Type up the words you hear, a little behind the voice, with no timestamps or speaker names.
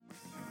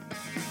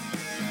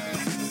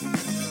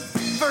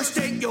first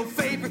take your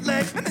favorite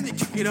leg, and then you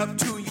kick it up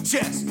to your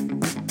chest.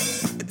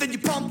 And then you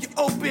pump your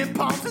open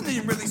palms, and then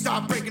you really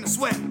start breaking a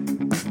sweat.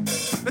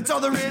 That's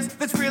all there is,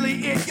 that's really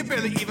it. You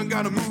barely even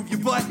gotta move your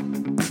butt.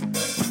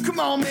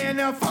 Come on, man,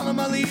 now follow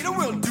my lead, and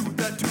we'll do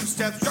the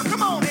two-step strut.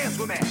 Come on, dance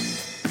with me.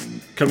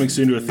 Coming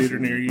soon to a theater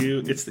near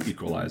you, it's the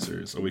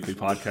Equelizers, a weekly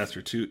podcast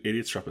where two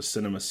idiots drop a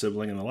cinema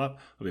sibling in the lap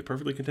of a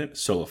perfectly content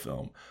solo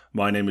film.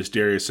 My name is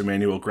Darius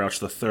Emmanuel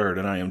Grouch III,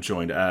 and I am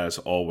joined, as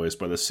always,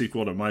 by the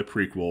sequel to my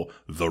prequel,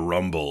 The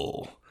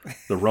Rumble.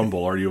 The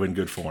Rumble, are you in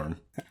good form?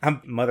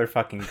 I'm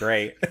motherfucking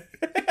great.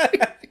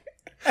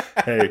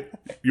 Hey,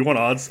 you want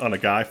odds on a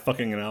guy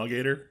fucking an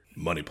alligator?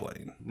 Money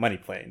plane. Money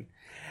plane.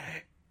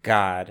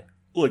 God.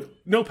 Look,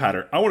 no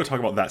patter. I want to talk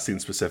about that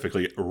scene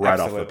specifically right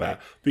Absolutely. off the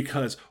bat.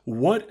 Because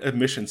what a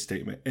mission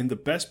statement. And the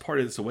best part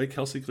is the way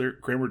Kelsey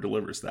Grammer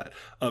delivers that.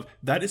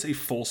 That is a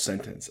full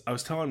sentence. I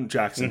was telling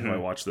Jackson, who I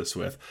watched this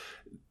with,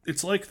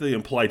 it's like the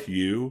implied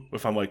you.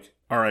 If I'm like,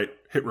 all right,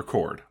 hit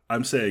record.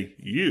 I'm saying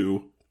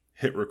you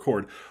hit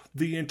record.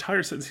 The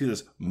entire sentence he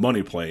says,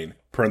 money plane,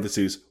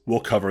 parentheses,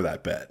 we'll cover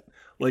that bet.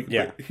 Like,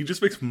 he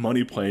just makes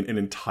money plane an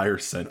entire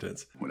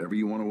sentence. Whatever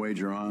you want to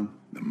wager on,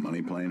 the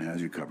money plane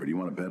has you covered. You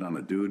want to bet on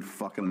a dude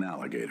fucking an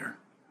alligator.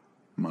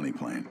 Money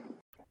plane.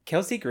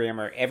 Kelsey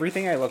Grammer,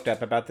 everything I looked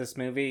up about this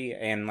movie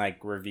and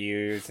like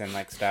reviews and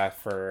like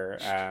stuff for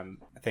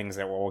things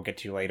that we'll get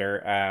to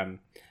later,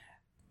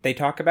 they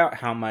talk about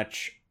how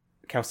much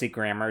Kelsey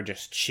Grammer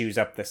just chews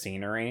up the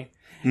scenery.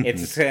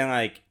 It's kind of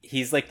like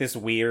he's like this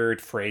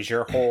weird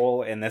Frasier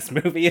Hole in this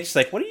movie. It's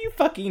like, what are you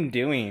fucking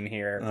doing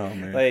here? Oh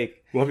man!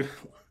 Like,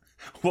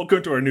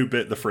 welcome to our new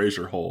bit, the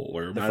Frasier Hole,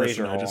 where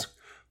Madison and I Hole. just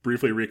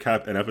briefly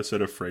recap an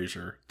episode of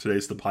Frasier.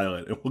 Today's the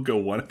pilot, and we'll go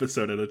one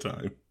episode at a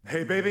time.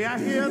 Hey, baby, I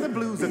hear the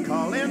blues are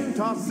calling.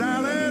 Tossed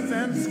salads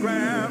and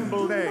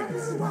scrambled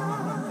eggs.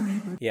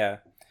 yeah.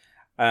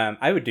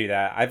 I would do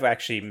that. I've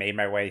actually made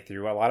my way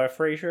through a lot of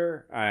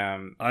Frasier.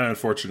 I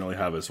unfortunately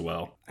have as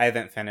well. I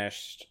haven't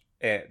finished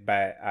it,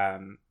 but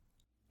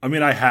I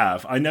mean, I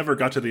have. I never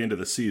got to the end of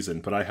the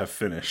season, but I have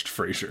finished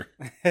Frasier.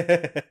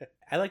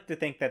 I like to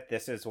think that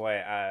this is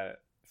what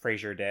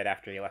Frasier did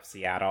after he left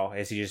Seattle,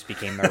 is he just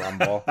became the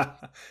Rumble.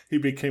 He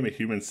became a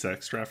human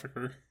sex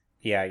trafficker.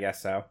 Yeah, I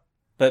guess so.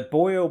 But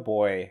boy, oh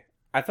boy,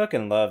 I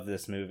fucking love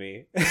this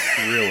movie.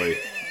 Really?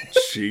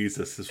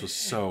 Jesus, this was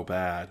so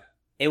bad.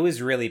 It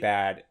was really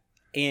bad.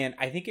 And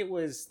I think it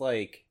was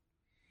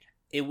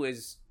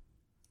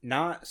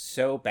not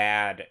so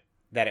bad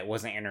that it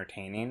wasn't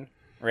entertaining,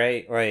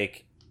 right?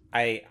 Like,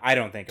 I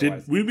don't think it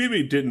was. We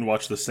maybe didn't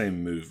watch the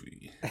same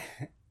movie.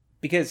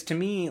 Because to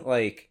me,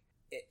 like,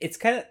 it's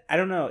kind of, I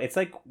don't know, it's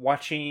like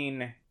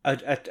watching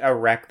a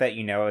wreck that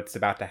you know it's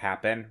about to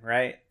happen,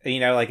 right? You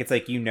know, like, it's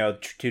like, you know,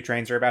 two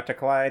trains are about to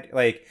collide.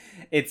 Like,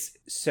 it's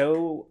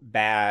so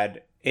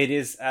bad. It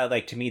is,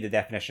 like, to me, the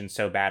definition,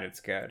 so bad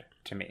it's good,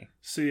 to me.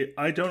 See,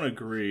 I don't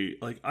agree.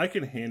 Like, I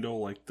can handle,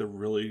 like, the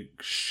really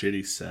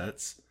shitty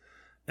sets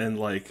and,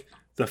 like,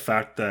 the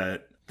fact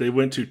that they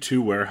went to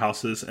two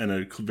warehouses and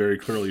a very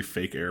clearly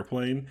fake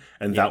airplane,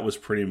 and that was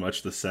pretty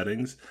much the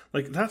settings.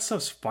 Like, that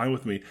stuff's fine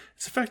with me.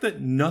 It's the fact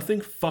that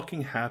nothing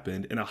fucking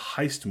happened in a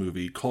heist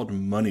movie called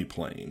Money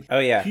Plane. Oh,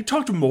 yeah. He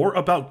talked more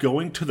about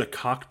going to the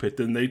cockpit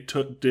than they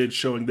did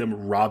showing them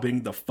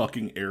robbing the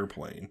fucking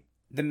airplane.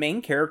 The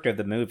main character of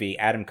the movie,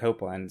 Adam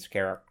Copeland's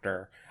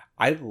character,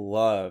 I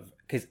love,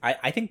 because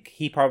I think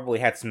he probably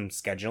had some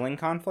scheduling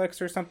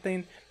conflicts or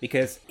something,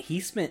 because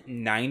he spent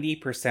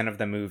 90% of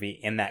the movie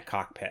in that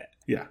cockpit.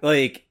 Yeah.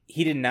 Like,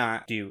 he did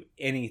not do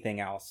anything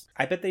else.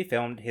 I bet they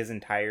filmed his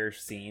entire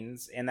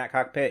scenes in that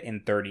cockpit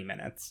in 30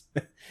 minutes,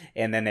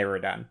 and then they were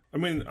done. I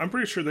mean, I'm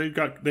pretty sure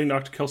they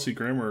knocked Kelsey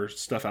Grammer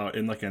stuff out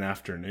in like an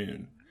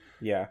afternoon.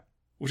 Yeah.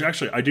 Which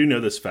actually, I do know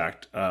this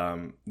fact,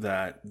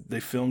 that they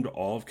filmed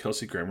all of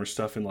Kelsey Grammer's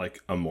stuff in like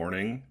a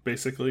morning,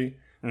 basically,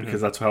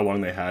 because that's how long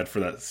they had for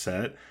that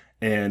set.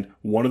 And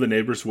one of the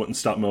neighbors wouldn't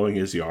stop mowing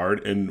his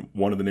yard, and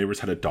one of the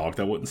neighbors had a dog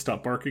that wouldn't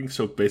stop barking.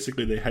 So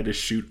basically, they had to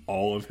shoot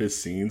all of his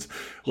scenes,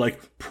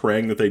 like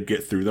praying that they'd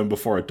get through them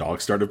before a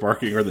dog started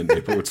barking or the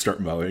neighbor would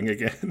start mowing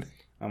again.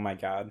 Oh my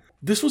God.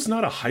 This was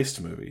not a heist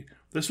movie.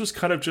 This was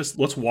kind of just,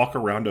 let's walk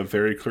around a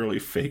very clearly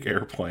fake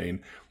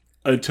airplane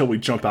until we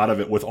jump out of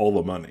it with all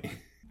the money.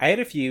 I had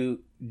a few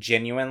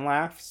genuine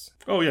laughs.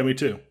 Oh yeah, me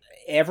too.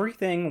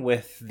 Everything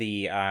with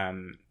the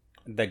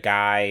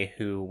guy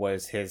who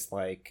was his,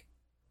 like,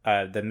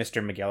 the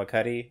Mr.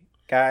 McGillicuddy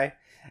guy.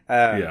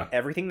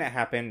 Everything that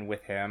happened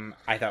with him,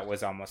 I thought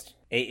was almost,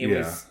 it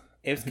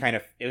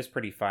was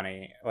pretty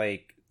funny.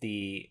 Like,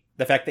 the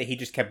fact that he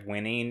just kept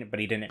winning, but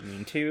he didn't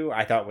mean to,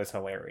 I thought was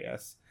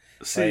hilarious.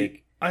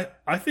 See, like,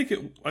 I think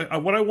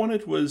what I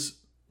wanted was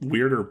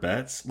weirder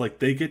bets. Like,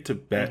 they get to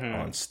bet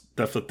on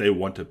stuff that they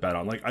want to bet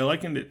on. Like, I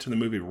likened it to the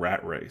movie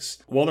Rat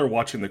Race. While they're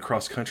watching the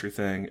cross-country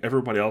thing,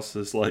 everybody else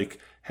is like,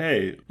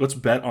 hey, let's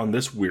bet on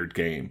this weird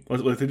game.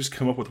 Like, they just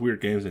come up with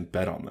weird games and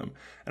bet on them.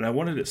 And I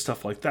wanted it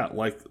stuff like that.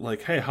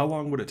 Like, hey, how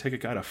long would it take a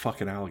guy to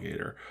fuck an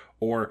alligator?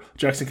 Or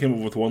Jackson came up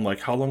with one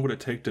like, how long would it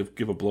take to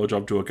give a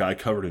blowjob to a guy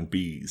covered in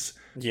bees?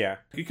 Yeah.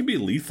 It can be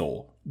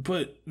lethal.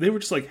 But they were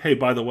just like, hey,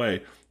 by the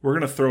way, we're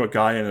going to throw a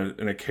guy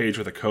in a cage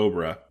with a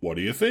cobra. What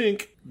do you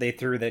think? They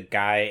threw the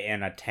guy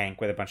in a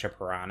tank with a bunch of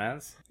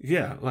piranhas.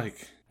 Yeah,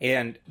 like...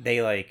 And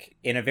they, like,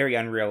 in a very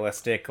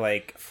unrealistic,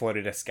 like,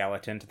 floated a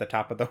skeleton to the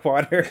top of the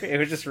water. It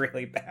was just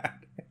really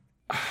bad.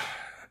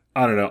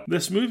 I don't know.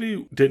 This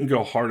movie didn't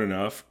go hard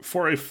enough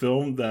for a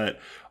film that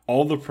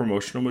all the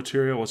promotional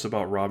material was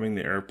about robbing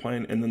the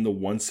airplane. And then the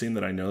one scene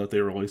that I know that they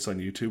released on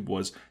YouTube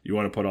was, you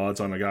want to put odds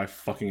on a guy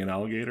fucking an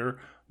alligator?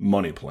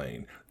 Money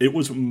Plane. It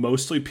was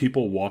mostly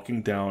people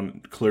walking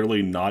down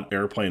clearly not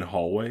airplane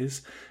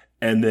hallways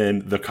and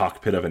then the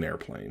cockpit of an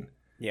airplane.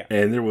 Yeah.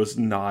 And there was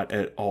not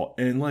at all.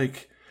 And,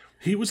 like...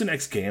 He was an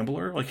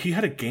ex-gambler. Like, he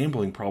had a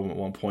gambling problem at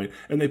one point,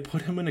 and they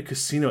put him in a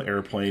casino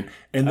airplane,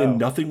 and then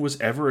nothing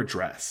was ever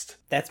addressed.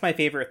 That's my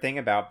favorite thing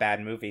about bad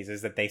movies,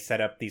 is that they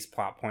set up these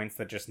plot points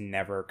that just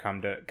never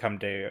come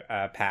to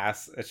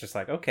pass. It's just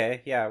like,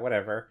 okay, yeah,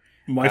 whatever.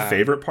 My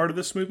favorite part of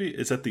this movie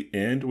is at the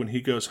end when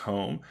he goes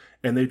home,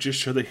 and they just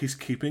show that he's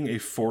keeping a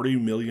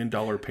 $40 million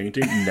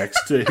painting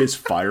next to his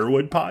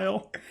firewood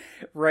pile.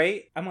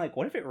 Right? I'm like,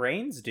 what if it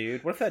rains,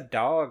 dude? What if that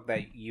dog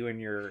that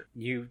you,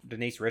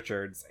 Denise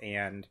Richards,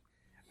 and...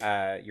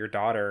 your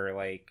daughter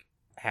like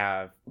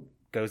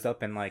goes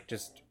up and like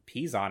just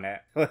pees on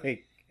it,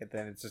 like, and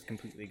then it's just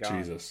completely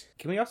gone. Jesus.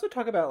 Can we also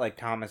talk about like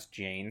Thomas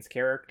Jane's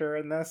character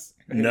in this?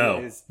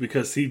 No,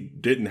 because he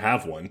didn't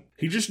have one.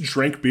 He just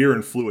drank beer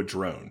and flew a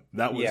drone.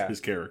 That was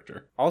his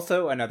character.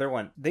 Also, another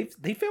one.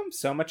 They filmed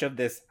so much of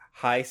this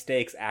high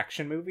stakes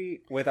action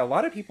movie with a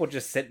lot of people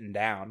just sitting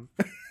down.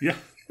 Yeah.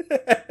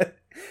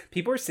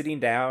 People are sitting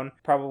down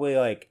probably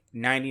like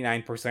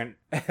 99%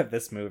 of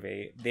this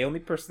movie. The only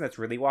person that's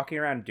really walking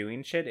around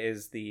doing shit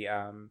is the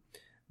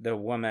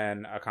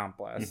woman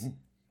accomplice. Mm-hmm.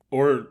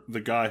 Or the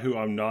guy who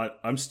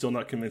I'm still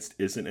not convinced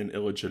isn't an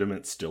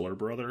illegitimate Stiller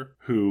brother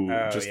who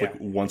like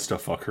wants to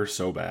fuck her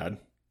so bad.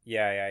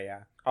 Yeah.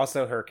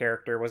 Also, her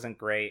character wasn't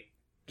great.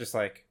 Just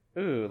like,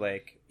 ooh,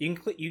 like you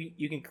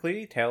can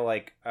clearly tell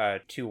like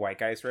two white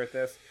guys wrote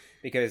this.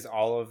 Because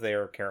all of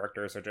their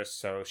characters are just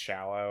so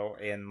shallow.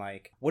 And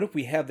like, what if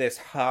we have this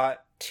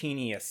hot,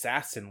 teeny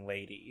assassin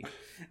lady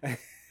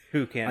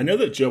who can... I know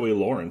that Joey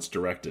Lawrence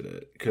directed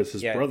it. Because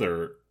his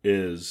brother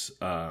is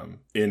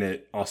in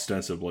it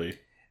ostensibly.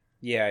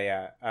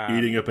 Yeah.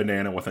 Eating a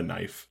banana with a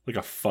knife. Like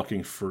a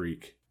fucking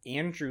freak.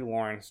 Andrew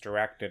Lawrence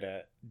directed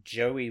it.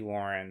 Joey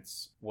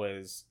Lawrence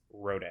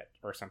wrote it.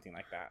 Or something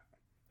like that.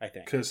 I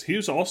think. Because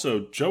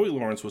Joey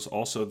Lawrence was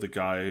also the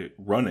guy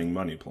running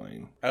Money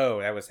Plane.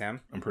 Oh, that was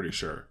him? I'm pretty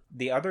sure.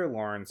 The other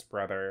Lawrence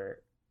brother,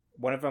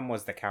 one of them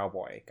was the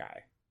cowboy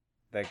guy.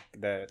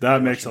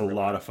 That makes a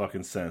lot of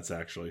fucking sense,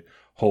 actually.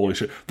 Holy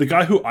shit. The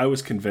guy who I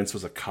was convinced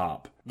was a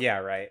cop. Yeah,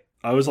 right.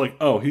 I was like,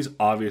 oh, he's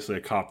obviously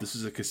a cop. This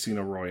is a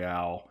Casino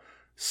Royale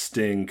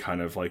sting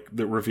kind of like,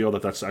 that reveal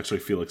that that's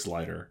actually Felix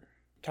Leiter.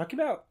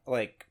 Talking about,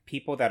 like,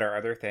 people that are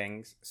other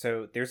things.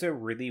 So there's a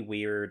really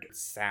weird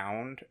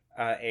sound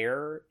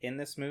error in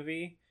this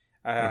movie.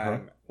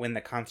 When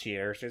the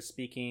concierge is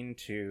speaking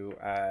to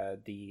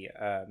the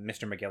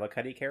Mr.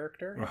 McGillicuddy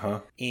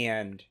character.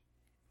 And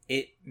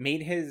it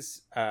made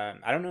his...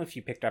 I don't know if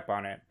you picked up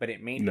on it, but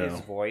it made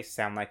his voice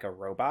sound like a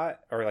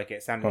robot. Or, like,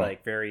 it sounded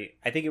like very...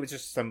 I think it was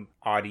just some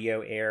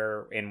audio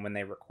error in when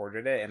they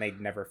recorded it, and they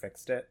never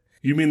fixed it.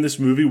 You mean this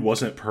movie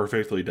wasn't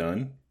perfectly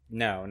done?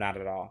 No, not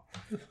at all.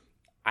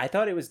 I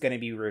thought it was going to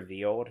be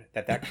revealed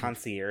that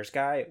concierge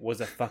guy was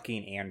a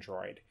fucking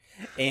android.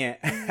 And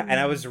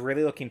I was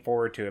really looking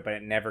forward to it, but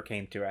it never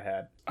came to a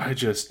head.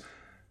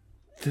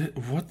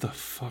 What the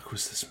fuck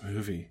was this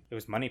movie? It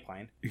was Money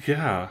Plane.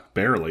 Yeah,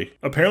 barely.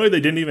 Apparently they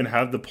didn't even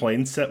have the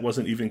plane set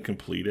wasn't even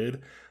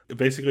completed.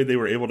 Basically, they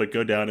were able to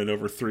go down and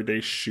over 3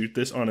 days shoot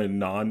this on a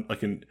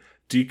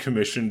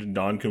decommissioned,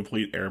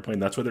 non-complete airplane.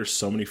 That's why there's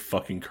so many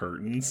fucking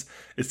curtains.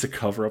 It's to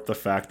cover up the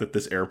fact that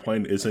this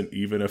airplane isn't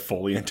even a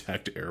fully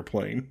intact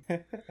airplane.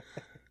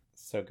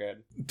 So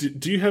good.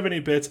 Do you have any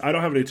bits? I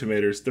don't have any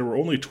tomatoes. There were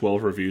only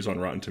 12 reviews on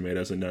Rotten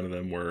Tomatoes, and none of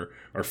them were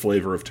our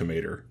flavor of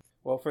tomato.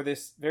 Well, for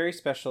this very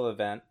special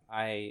event,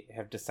 I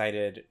have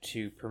decided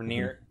to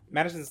premiere...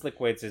 Madison's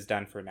Liquids is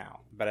done for now,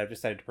 but I've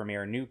decided to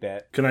premiere a new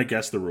bit. Can I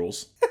guess the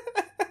rules?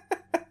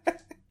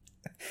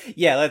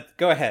 Yeah, let's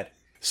go ahead.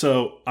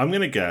 So, I'm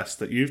going to guess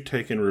that you've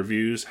taken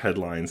reviews,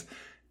 headlines,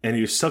 and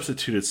you've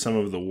substituted some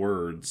of the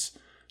words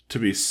to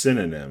be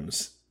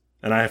synonyms.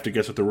 And I have to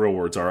guess what the real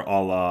words are,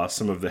 a la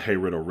some of the Hey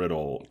Riddle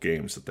Riddle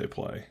games that they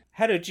play.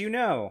 How did you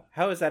know?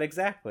 How is that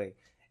exactly?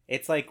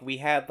 It's like we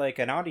had like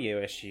an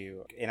audio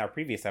issue in our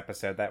previous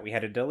episode that we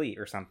had to delete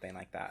or something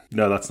like that.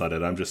 No, that's not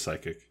it. I'm just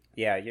psychic.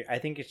 Yeah, I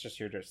think it's just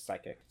you're just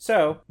psychic.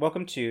 So,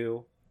 welcome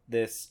to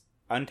this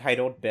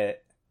untitled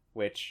bit,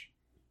 which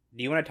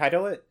Do you want to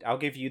title it? I'll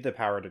give you the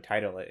power to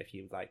title it if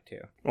you'd like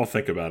to. I'll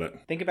think about it.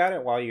 Think about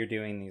it while you're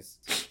doing these.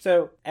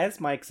 So, as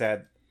Mike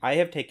said, I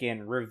have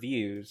taken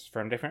reviews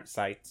from different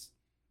sites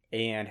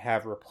and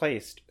have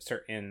replaced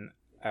certain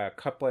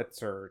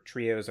couplets or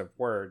trios of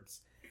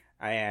words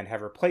and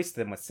have replaced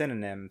them with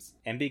synonyms,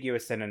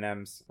 ambiguous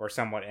synonyms or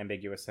somewhat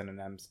ambiguous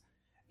synonyms.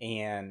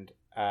 And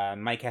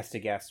Mike has to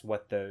guess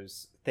what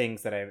those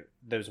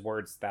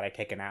words that I've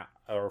taken out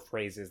or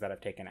phrases that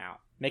I've taken out.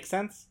 Make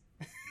sense?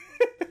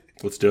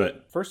 Let's do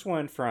it. First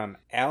one from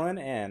Alan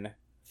N.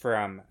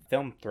 from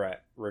Film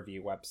Threat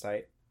review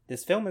website.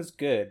 This film is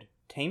good,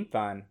 tame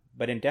fun,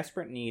 but in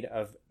desperate need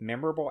of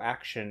memorable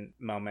action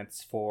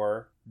moments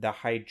for the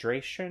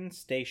hydration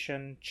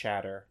station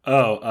chatter.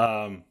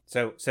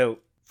 So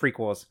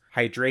prequels,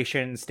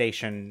 hydration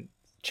station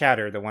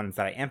chatter, the ones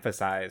that I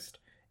emphasized,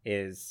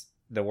 is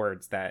the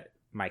words that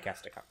Mike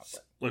has to come up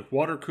with. Like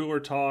water cooler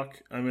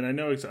talk. I mean, I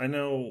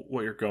know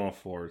what you're going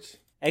for.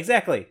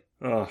 Exactly.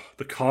 Oh,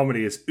 the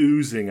comedy is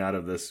oozing out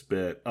of this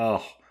bit.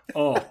 Let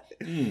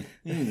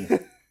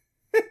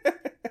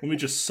me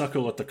just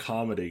suckle at the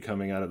comedy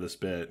coming out of this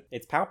bit.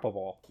 It's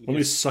palpable. Let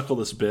me suckle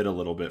this bit a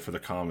little bit for the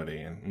comedy.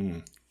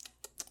 And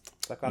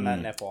suck on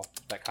that nipple.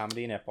 That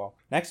comedy nipple.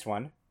 Next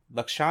one.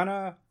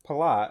 Lakshana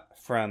Palat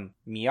from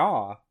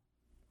Meow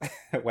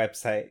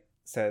website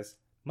says,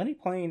 Money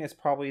Plane is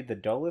probably the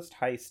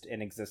dullest heist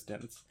in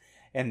existence.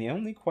 And the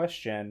only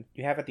question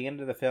you have at the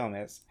end of the film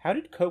is, how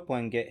did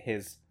Copeland get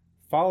his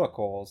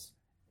follicles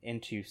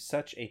into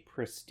such a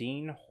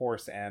pristine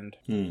horse end?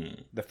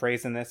 The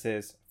phrase in this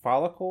is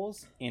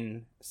follicles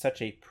in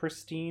such a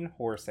pristine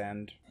horse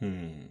end.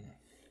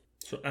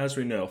 So as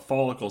we know,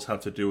 follicles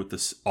have to do with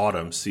this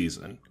autumn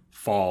season.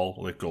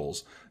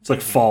 Follicles. It's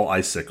like fall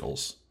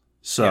icicles.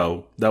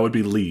 So that would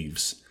be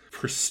leaves.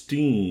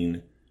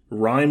 Pristine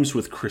rhymes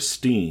with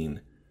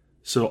Christine.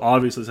 So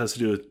obviously this has to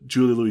do with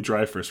Julia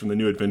Louis-Dreyfus from The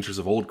New Adventures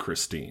of Old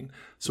Christine.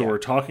 So we're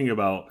talking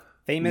about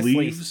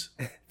leaves.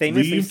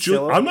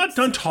 I'm not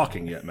done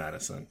talking yet,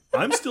 Madison.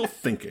 I'm still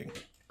thinking.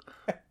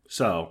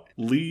 So,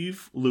 Julia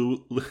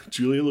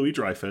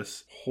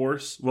Louis-Dreyfus,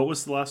 horse. What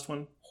was the last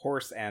one?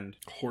 Horse end.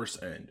 Horse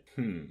end.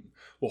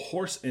 Well,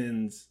 horse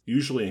ends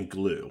usually in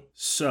glue.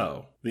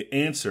 So, the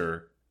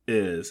answer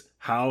is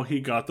how he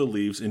got the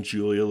leaves in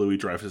Julia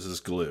Louis-Dreyfus's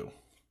glue.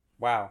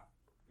 Wow.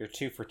 You're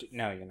 2 for 2.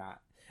 No, you're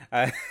not.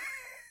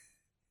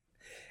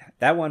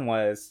 That one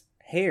was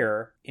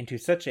hair into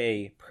such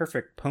a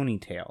perfect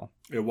ponytail.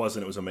 It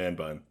wasn't. It was a man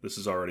bun. This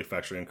is already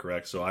factually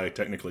incorrect, so I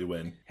technically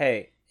win.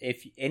 Hey,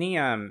 if any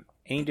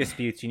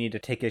disputes you need to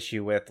take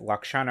issue with,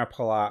 Lakshana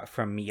Palat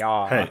from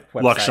Meow Hey,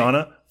 website.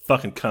 Lakshana,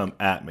 fucking come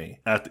at me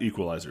at the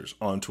Equelizers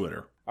on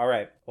Twitter. All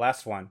right,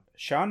 last one.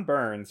 Sean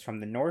Burns from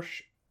the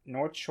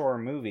North Shore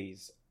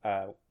Movies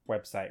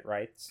website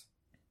writes,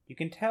 you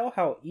can tell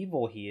how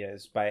evil he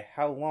is by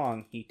how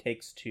long he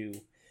takes to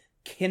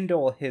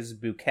kindle his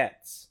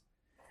bouquets.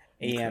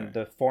 And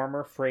the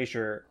former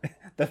Frasier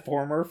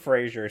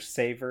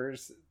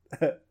savors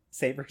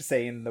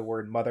saying the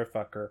word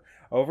motherfucker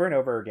over and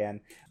over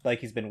again, like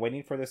he's been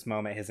waiting for this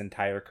moment his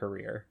entire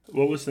career.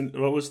 What was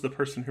the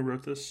person who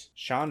wrote this?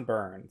 Sean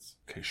Burns.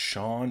 Okay,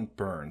 Sean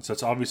Burns.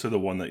 That's obviously the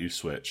one that you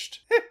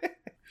switched.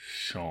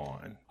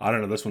 Sean. I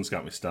don't know. This one's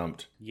got me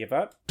stumped. Give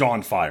up?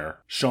 Dawn Fire.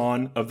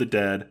 Sean of the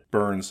Dead.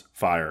 Burns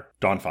Fire.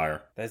 Dawn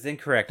Fire. That's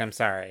incorrect. I'm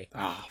sorry.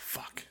 Oh,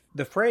 fuck.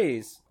 The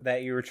phrase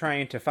that you were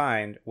trying to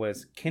find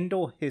was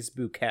kindle his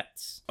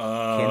bouquets.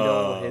 Oh.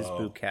 Kindle his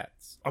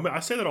bouquets. I mean, I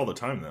say that all the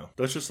time, though.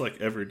 That's just like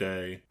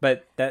everyday.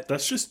 But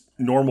that's just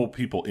normal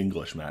people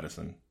English,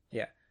 Madison.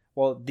 Yeah.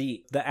 Well,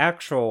 the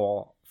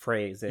actual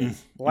phrase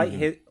is light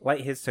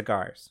his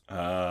cigars.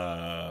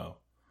 Oh.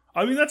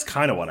 I mean, that's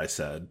kind of what I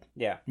said.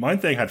 Yeah. Mine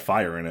thing had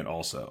fire in it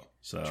also.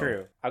 So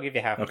true. I'll give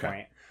you half a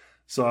point.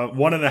 So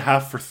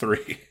 1.5 for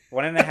 3.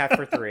 1.5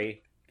 for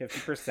 3.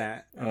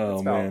 50%.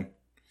 Oh, man.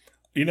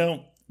 You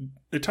know,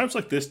 at times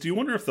like this, do you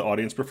wonder if the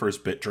audience prefers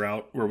bit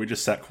drought, where we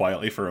just sat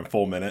quietly for a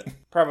full minute?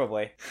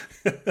 Probably.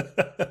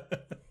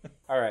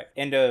 All right.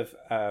 End of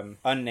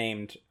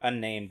unnamed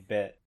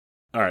bit.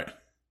 All right.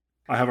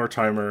 I have our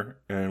timer,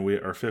 and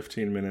our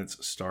 15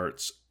 minutes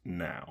starts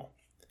now.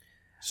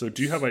 So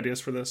do you have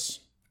ideas for this?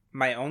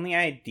 My only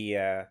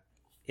idea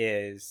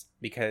is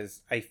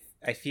because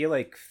I feel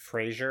like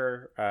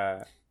Frasier,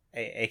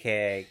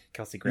 a.k.a.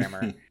 Kelsey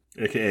Grammer.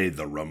 A.k.a.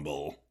 The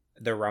Rumble.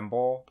 The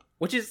Rumble,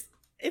 which is...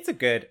 That's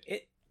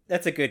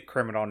a good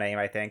criminal name,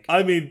 I think.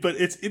 I mean, but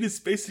it is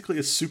basically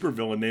a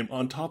supervillain name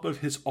on top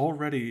of his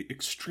already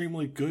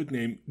extremely good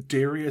name,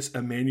 Darius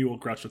Emmanuel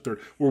Groucho III.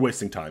 We're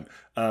wasting time.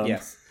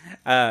 Yes.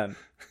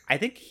 I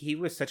think he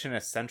was such an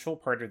essential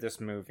part of this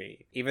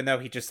movie, even though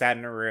he just sat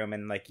in a room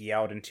and like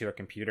yelled into a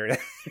computer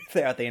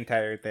throughout the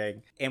entire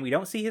thing. And we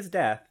don't see his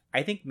death.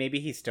 I think maybe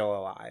he's still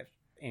alive.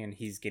 and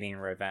he's getting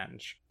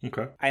revenge.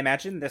 Okay. I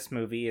imagine this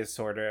movie is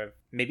sort of,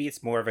 maybe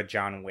it's more of a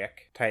John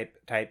Wick type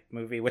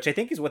movie, which I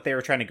think is what they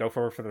were trying to go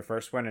for the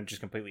first one and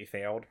just completely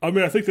failed. I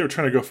mean, I think they were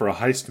trying to go for a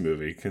heist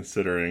movie,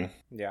 considering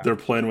their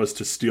plan was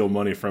to steal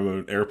money from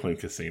an airplane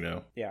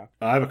casino. Yeah.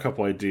 I have a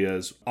couple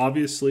ideas.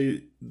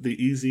 Obviously, the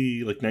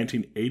easy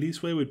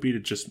 1980s way would be to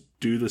just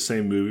do the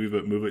same movie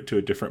but move it to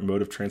a different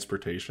mode of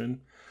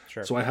transportation.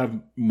 Sure. So I have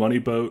Money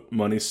Boat,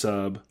 Money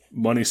Sub,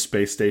 Money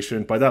Space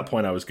Station. By that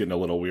point, I was getting a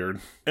little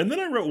weird. And then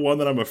I wrote one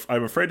that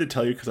I'm afraid to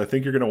tell you because I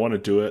think you're going to want to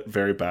do it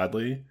very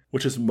badly,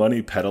 which is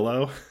Money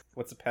Pedalo.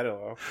 What's a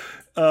pedalo?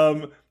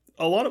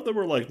 A lot of them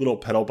were little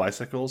pedal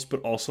bicycles,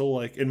 but also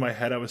in my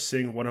head I was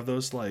seeing one of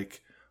those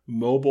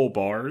mobile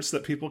bars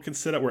that people can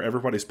sit at where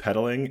everybody's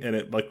pedaling and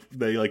it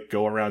they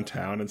go around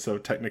town, and so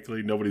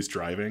technically nobody's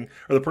driving,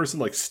 or the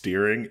person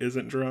steering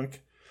isn't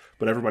drunk,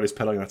 but everybody's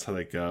pedaling. That's how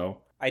they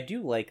go. I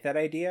do like that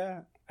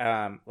idea.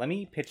 Let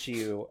me pitch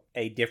you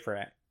a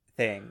different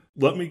thing.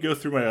 Let me go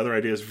through my other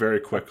ideas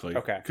very quickly.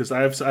 Okay. Because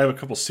I have a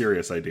couple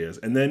serious ideas,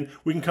 and then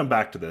we can come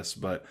back to this.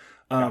 But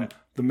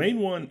the main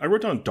one, I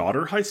wrote down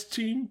Daughter Heist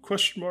Team, ?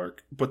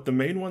 But the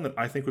main one that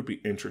I think would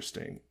be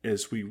interesting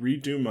is we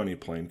redo Money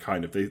Plane,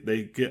 kind of.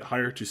 They get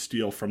hired to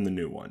steal from the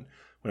new one,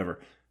 whatever.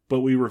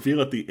 But we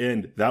reveal at the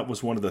end that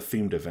was one of the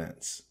themed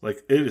events.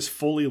 It is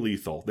fully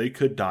lethal. They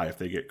could die if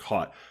they get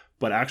caught.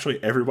 But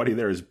actually, everybody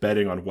there is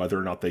betting on whether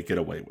or not they get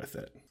away with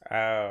it.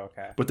 Oh,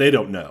 okay. But they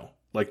don't know.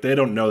 They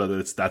don't know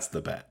that that's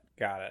the bet.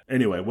 Got it.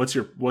 Anyway, what's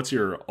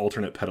your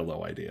alternate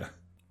pedalo idea?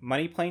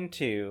 Money Plane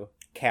 2,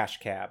 Cash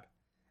Cab.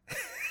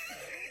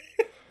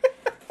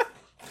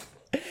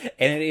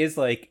 And it is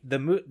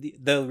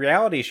the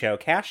reality show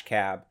Cash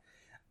Cab,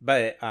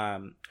 but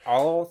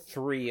all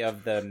three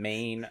of the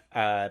main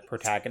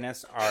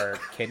protagonists are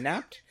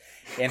kidnapped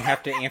and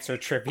have to answer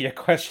trivia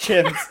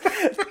questions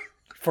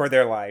for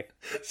their life.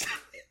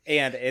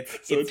 And it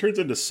turns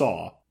into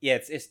Saw. Yeah,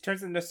 it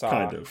turns into Saw.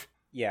 Kind of.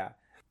 Yeah.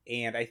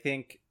 And I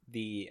think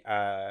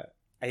they're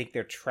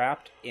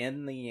trapped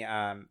in the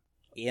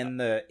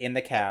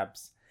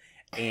cabs,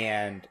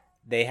 and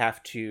they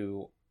have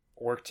to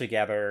work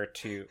together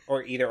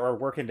or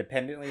work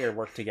independently or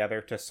work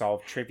together to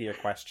solve trivia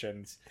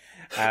questions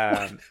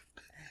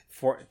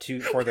for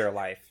their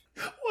life.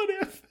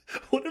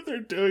 What if they're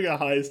doing a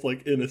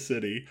heist in a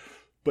city,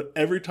 but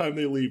every time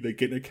they leave they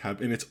get in a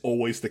cab and it's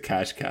always the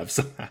cash cab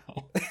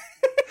somehow?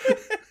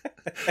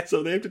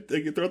 So they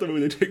throughout the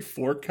movie they take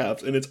 4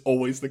 cabs and it's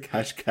always the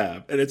cash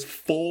cab, and it's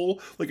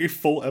full a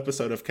full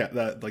episode of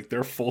that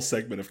their full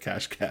segment of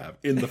cash cab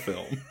in the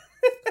film.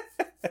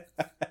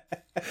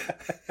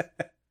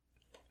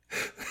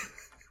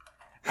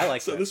 I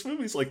like so that. this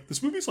movie's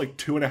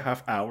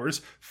 2.5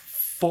 hours,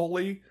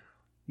 fully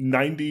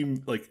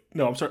 90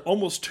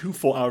 almost 2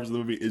 full hours of the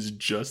movie is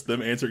just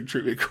them answering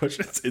trivia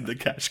questions in the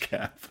cash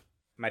cab.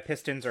 My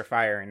pistons are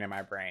firing in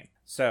my brain.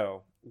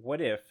 So what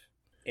if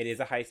it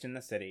is a heist in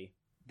the city?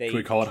 Can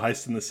we call it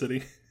Heist in the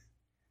City?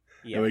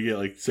 Yeah. And we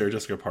get Sarah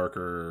Jessica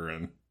Parker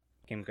and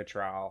Kim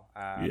Cattrall.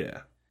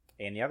 yeah.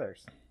 And the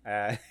others.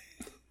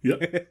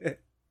 Yep.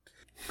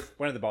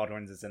 One of the bald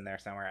ones is in there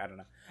somewhere. I don't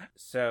know.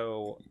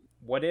 So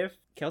what if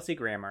Kelsey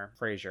Grammer,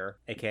 Frasier,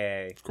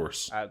 a.k.a. Of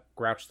course.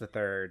 Grouch the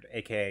Third,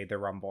 a.k.a. The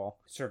Rumble,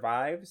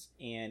 survives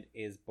and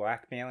is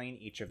blackmailing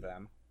each of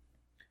them.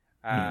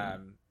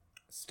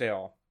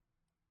 Still,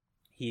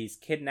 he's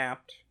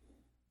kidnapped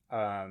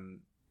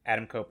Adam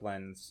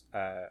Copeland's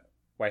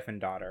wife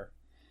and daughter,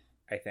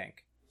 I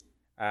think.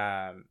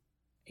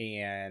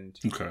 And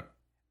okay.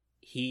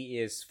 He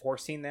is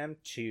forcing them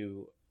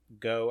to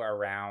go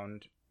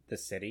around the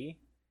city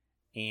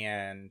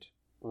and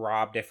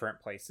rob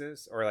different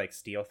places or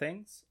steal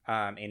things,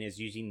 and is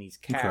using these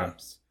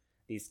cabs,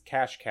 these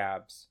cash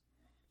cabs,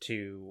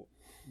 to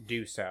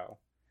do so,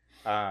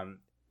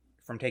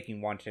 from taking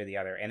one to the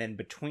other. And then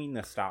between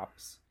the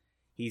stops,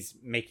 he's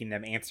making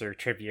them answer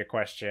trivia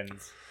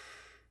questions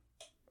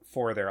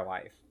for their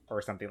life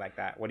or something like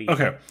that. What do you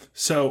think?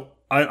 So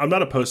I'm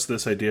not opposed to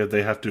this idea.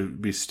 They have to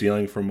be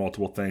stealing from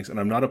multiple things, and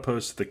I'm not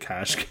opposed to the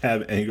cash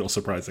cab angle,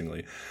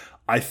 surprisingly.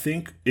 I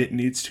think it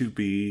needs to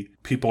be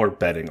people are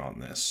betting on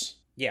this.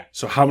 Yeah.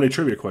 So how many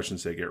trivia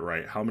questions they get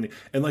right? How many?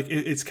 And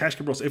it's cash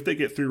cab rules. If they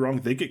get 3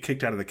 wrong, they get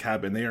kicked out of the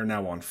cab and they are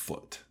now on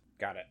foot.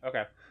 Got it.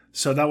 Okay.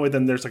 So that way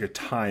then there's a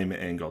time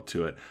angle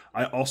to it.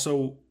 I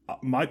also,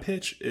 my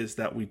pitch is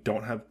that we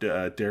don't have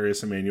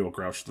Darius Emmanuel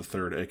Grouch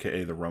III,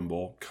 aka the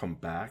Rumble, come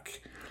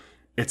back.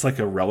 It's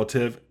a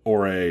relative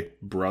or a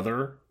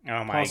brother.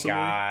 Oh my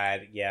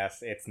God! Yes,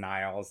 it's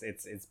Niles.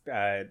 It's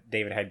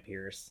David Hyde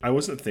Pierce. I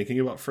wasn't thinking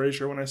about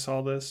Frasier when I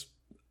saw this,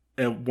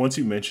 and once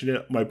you mentioned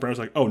it, my brain was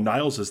like, "Oh,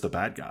 Niles is the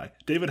bad guy.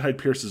 David Hyde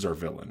Pierce is our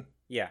villain."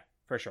 Yeah,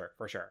 for sure.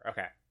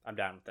 Okay, I'm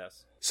down with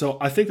this. So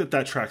I think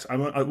that tracks.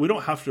 We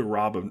don't have to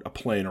rob a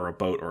plane or a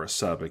boat or a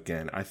sub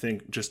again. I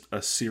think just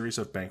a series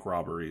of bank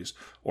robberies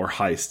or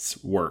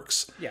heists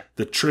works. Yeah.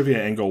 The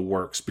trivia angle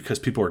works because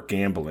people are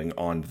gambling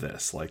on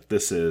this.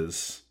 This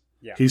is...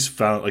 Yeah. He's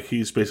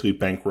basically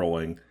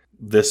bankrolling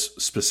this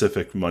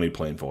specific money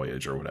plane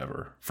voyage or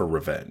whatever for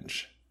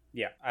revenge.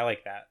 Yeah, I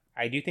like that.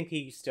 I do think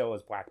he still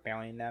is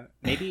blackmailing them.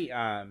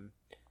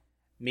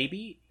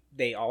 Maybe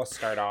they all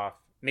start off.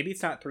 Maybe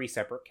it's not 3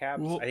 separate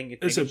cabs. Well, I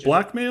think is it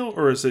blackmail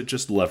or is it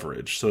just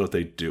leverage so that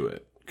they do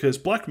it? Because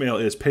blackmail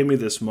is pay me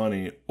this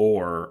money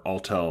or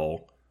I'll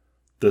tell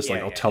this.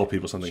 I'll tell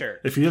people something. Sure,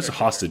 if he has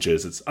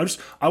hostages, it's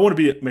I want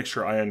to make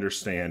sure I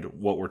understand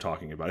what we're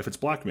talking about. If it's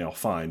blackmail,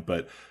 fine,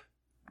 but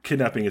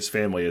kidnapping his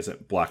family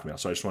isn't blackmail.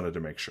 So I just wanted to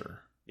make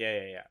sure.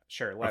 Yeah.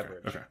 Sure,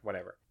 leverage. Okay.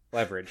 Whatever.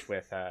 Leverage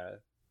with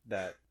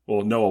that.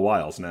 Well, Noah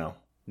Wiles now.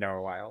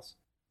 Noah Wiles.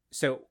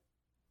 So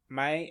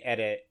my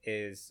edit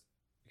is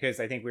because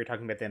I think we were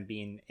talking about them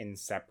being in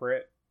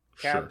separate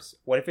cabs. Sure.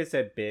 What if it's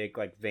a big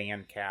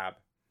van cab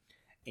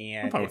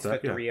and it's the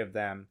 3 of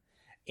them,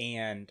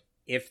 and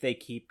if they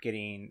keep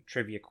getting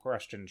trivia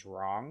questions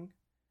wrong,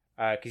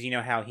 because you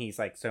know how he's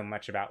so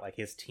much about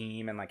his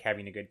team and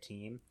having a good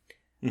team,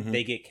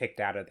 they get kicked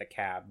out of the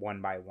cab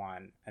one by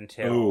one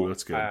until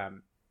that's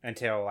good.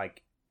 Until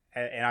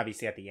and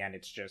obviously at the end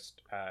it's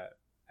just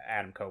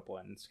Adam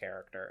Copeland's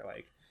character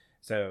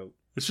so.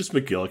 It's just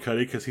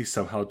McGillicuddy because he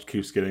somehow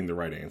keeps getting the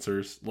right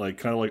answers.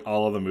 Kind of like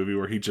all of the movie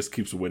where he just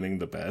keeps winning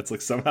the bets.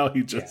 Somehow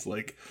he just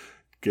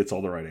gets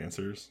all the right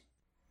answers.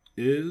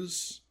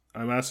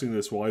 I'm asking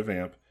this while I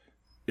vamp,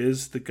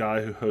 is the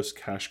guy who hosts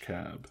Cash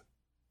Cab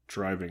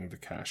driving the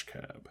Cash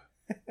Cab?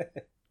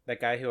 That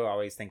guy who I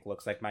always think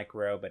looks like Mike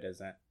Rowe but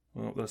isn't.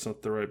 Well, that's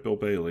not the right Bill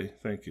Bailey.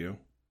 Thank you.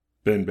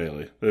 Ben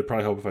Bailey. They'd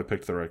probably help if I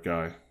picked the right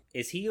guy.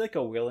 Is he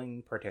a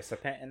willing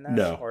participant in this?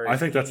 No, or I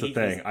think that's the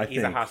thing.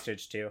 He's a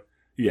hostage too.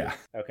 Yeah.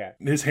 Okay.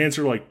 His hands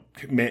are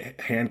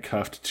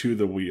handcuffed to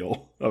the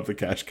wheel of the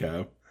Cash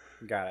Cab.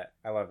 Got it.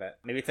 I love it.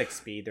 Maybe it's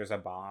Speed. There's a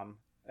bomb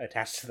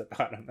attached to the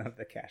bottom of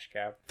the Cash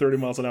Cab. 30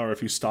 miles an hour.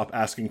 If you stop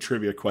asking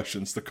trivia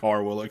questions, the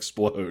car will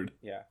explode.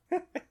 Yeah.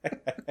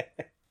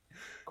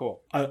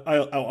 Cool.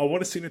 I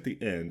want a scene at the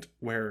end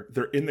where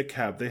they're in the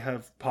cab. They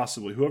have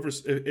possibly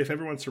if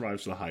everyone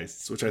survives the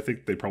heists, which I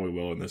think they probably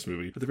will in this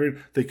movie. But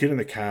they get in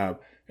the cab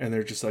and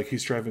they're just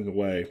he's driving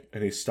away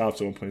and he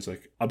stops at one point. He's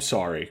like, "I'm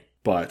sorry,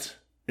 but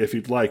if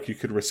you'd like, you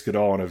could risk it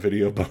all on a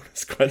video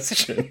bonus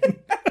question."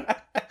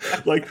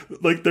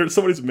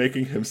 Somebody's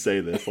making him say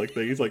this.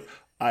 He's like,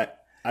 I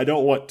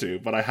don't want to,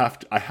 but I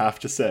have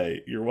to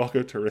say, you're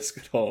welcome to risk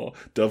it all.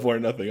 Double or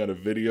nothing on a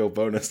video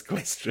bonus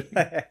question.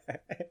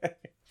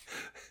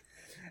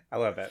 I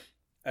love it.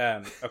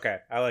 Okay,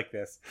 I like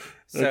this.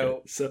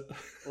 So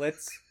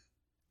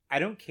I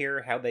don't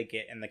care how they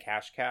get in the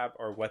Cash Cab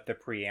or what the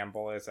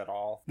preamble is at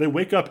all. They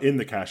wake up in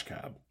the Cash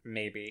Cab.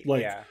 Maybe.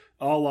 Yeah.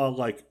 A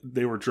la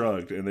they were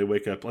drugged and they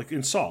wake up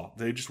in Saw.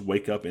 They just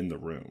wake up in the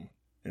room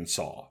in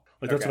Saw.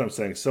 That's what I'm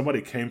saying. Somebody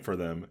came for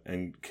them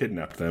and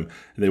kidnapped them,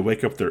 and they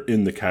wake up, they're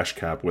in the Cash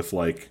Cab with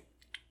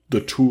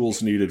the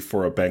tools needed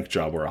for a bank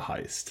job or a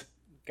heist.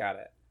 Got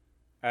it.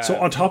 So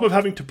on top of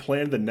having to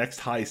plan the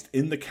next heist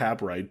in the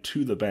cab ride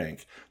to the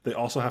bank, they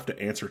also have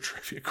to answer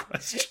trivia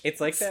questions.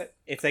 It's like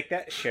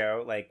that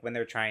show, when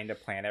they're trying to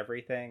plan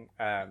everything,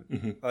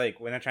 when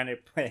they're trying to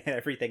plan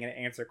everything and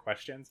answer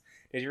questions.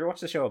 Did you ever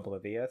watch the show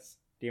Oblivious?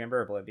 Do you remember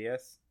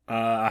Oblivious?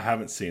 I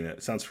haven't seen it.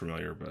 It sounds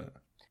familiar, but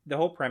the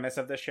whole premise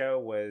of the show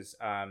was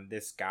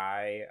this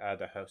guy,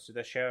 the host of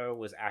the show,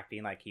 was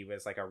acting like he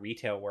was a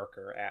retail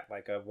worker at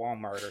a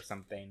Walmart or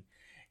something.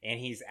 And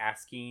he's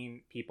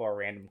asking people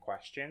random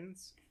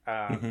questions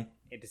to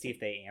see if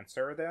they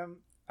answer them.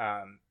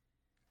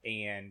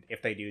 And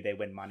if they do, they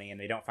win money. And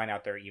they don't find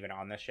out they're even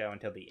on the show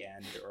until the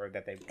end, or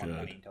that they've won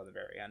money until the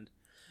very end.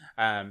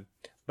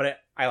 But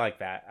I like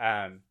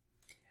that.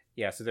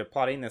 So they're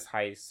plotting this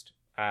heist.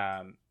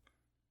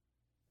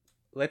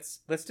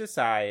 Let's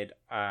decide.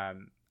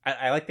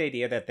 I like the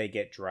idea that they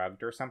get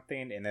drugged or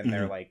something. And then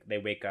they're they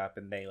wake up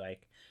and they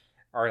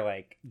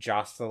are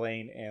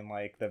jostling in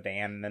the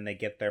van, and then they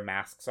get their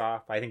masks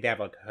off. I think they have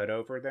a hood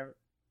over them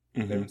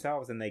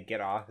themselves, and they get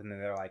off, and then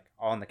they're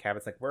all in the cab.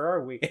 It's where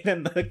are we? And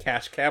then the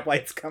Cash Cab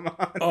lights come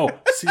on. Oh,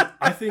 see,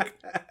 I think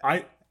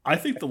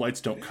the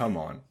lights don't come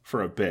on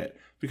for a bit,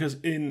 because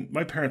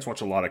my parents watch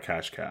a lot of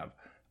Cash Cab,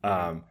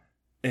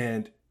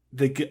 and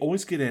they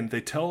always get in.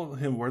 They tell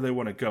him where they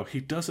want to go. He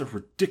does a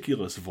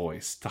ridiculous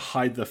voice to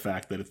hide the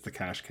fact that it's the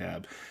Cash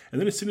Cab. And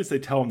then as soon as they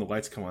tell him, the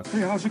lights come on. Hey,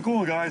 how's it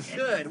going, guys?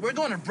 Good. We're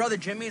going to Brother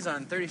Jimmy's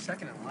on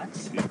 32nd and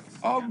Lex.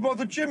 Oh,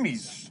 Brother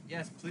Jimmy's.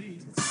 Yes,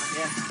 please.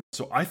 Yeah.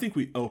 So I think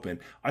we open.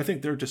 I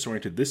think they're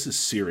disoriented. This is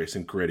serious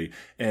and gritty.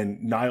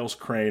 And Niles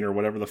Crane, or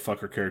whatever the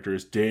fuck her character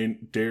is,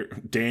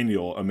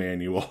 Daniel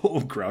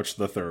Emmanuel Grouch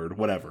the Third,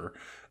 whatever.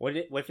 What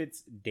if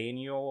it's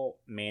Daniel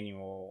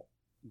Manuel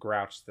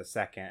Grouch the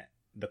Second?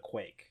 The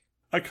Quake.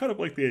 I kind of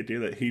like the idea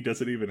that he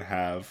doesn't even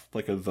have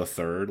the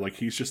third.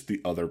 He's just the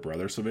other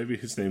brother. So maybe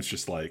his name's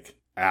just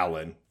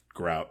Alan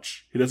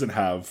Grouch. He doesn't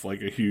have a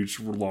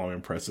huge, long,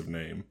 impressive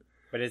name.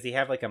 But does he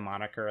have a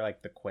moniker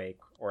like the Quake?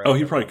 Or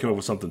he probably came up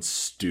with something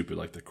stupid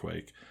like the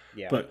Quake.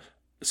 Yeah. But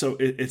so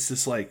it's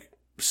this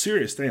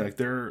serious thing.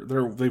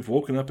 They've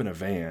woken up in a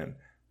van.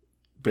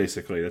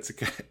 Basically, that's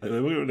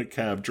a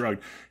cab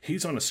drugged.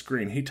 He's on a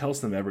screen. He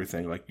tells them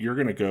everything. Like, you're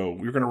going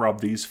to rob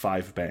these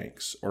 5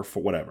 banks or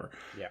for whatever.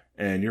 Yeah.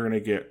 And you're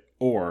going to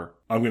or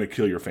I'm going to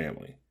kill your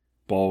family,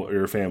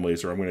 your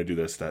families, or I'm going to do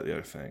this, that, the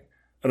other thing.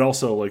 And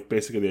also, like,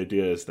 basically the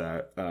idea is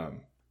that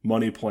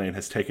Money Plane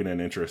has taken an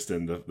interest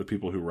in the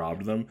people who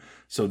robbed them.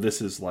 So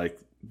this is like,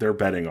 they're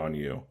betting on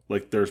you.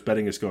 Like, there's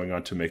betting is going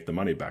on to make the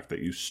money back that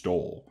you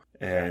stole.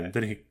 And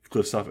then he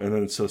cliffs off, and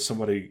then so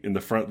somebody in the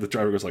front, the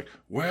driver goes like,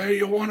 "Where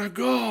you want to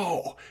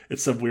go?"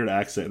 It's some weird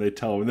accent, and they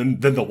tell him, and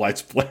then the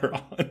lights flare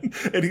on,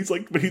 and he's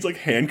like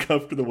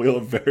handcuffed to the wheel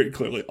and very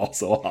clearly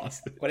also a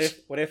hostage.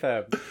 What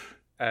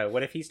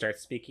if he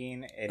starts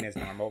speaking in his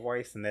normal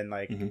voice, and then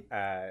like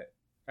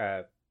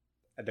the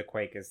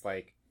Quake is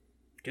like,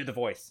 "Do the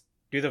voice,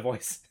 do the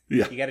voice."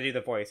 Yeah, you got to do the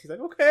voice. He's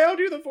like, "Okay, I'll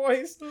do the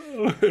voice."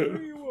 Where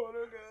you want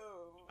to go?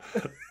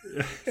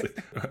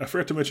 Like, I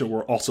forgot to mention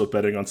we're also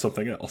betting on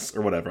something else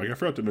or whatever. Like, I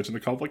forgot to mention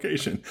the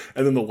complication,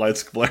 and then the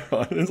lights flare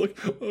on, and it's like,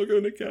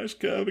 "Welcome to Cash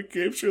Cab, a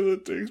game show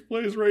that takes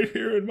place right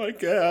here in my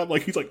cab."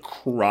 Like, he's like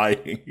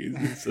crying.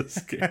 He's so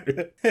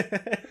scared.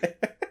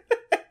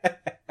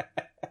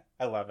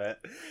 I love it.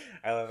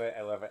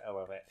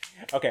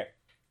 Okay.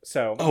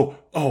 So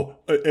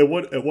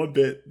at one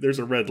bit there's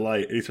a red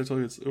light, and he starts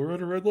telling us we're at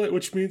a red light,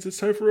 which means it's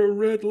time for a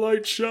red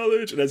light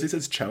challenge. And as he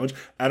says challenge,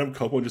 Adam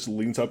Copeland just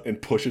leans up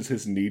and pushes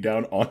his knee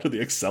down onto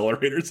the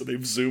accelerator, so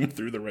they've zoomed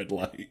through the red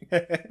light.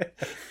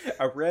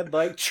 A red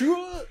light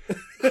truck.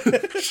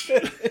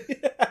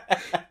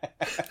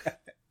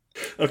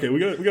 Okay, we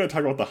gotta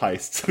talk about the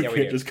heists. We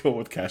can't just go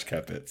with Cash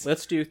Cab bits.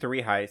 Let's do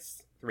 3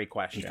 heists, 3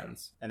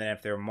 questions, and then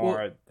if there are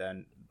more,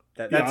 then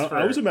that's.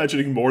 I was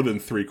imagining more than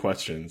 3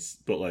 questions,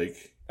 but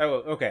like. Oh,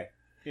 okay.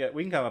 Yeah,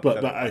 we can come up with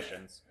other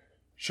questions.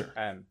 Sure.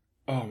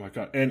 Oh my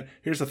god! And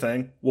here's the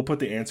thing: we'll put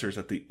the answers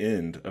at the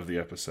end of the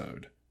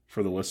episode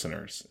for the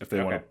listeners if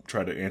they want to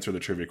try to answer the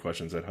trivia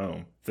questions at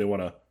home. If they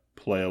want to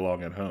play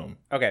along at home.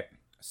 Okay.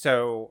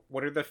 So,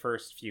 what are the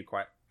first few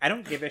questions? I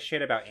don't give a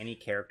shit about any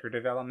character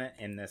development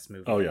in this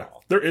movie. Oh yeah,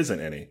 there isn't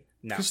any.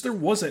 No, because there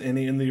wasn't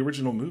any in the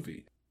original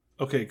movie.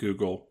 Okay,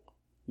 Google,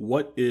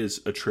 what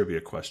is a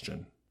trivia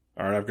question?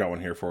 All right, I've got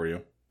one here for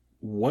you.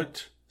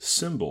 What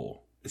symbol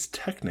is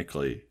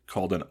technically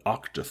called an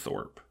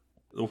octothorpe?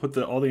 We'll put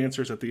all the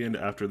answers at the end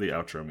after the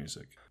outro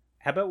music.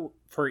 How about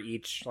for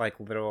each like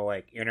little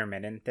like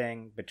intermittent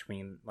thing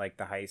between like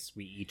the heists,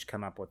 we each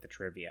come up with the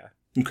trivia.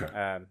 Okay.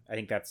 I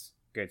think that's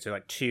good. So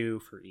like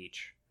 2 for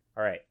each.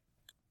 All right.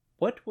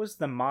 What was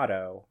the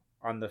motto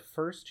on the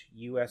first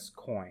U.S.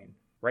 coin?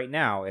 Right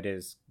now it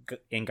is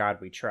 "In God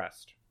We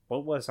Trust."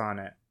 What was on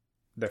it?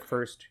 The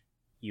first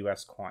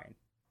U.S. coin.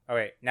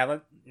 Okay,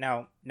 now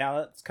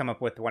let's come up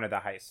with one of the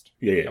heist.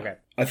 Yeah. Okay.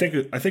 I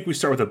think we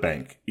start with a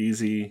bank.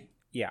 Easy.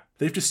 Yeah.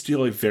 They have to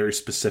steal a very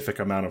specific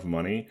amount of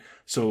money.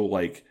 So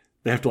like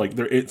they have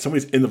to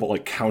somebody's in the vault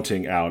like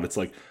counting out. It's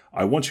like,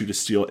 I want you to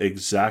steal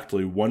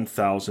exactly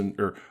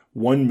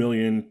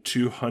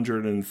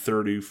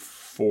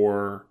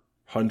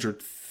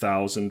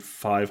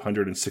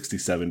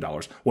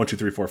 $1,234,567. 1, 2,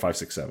 3, 4, 5,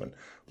 6, 7.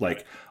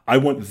 Like, I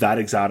want that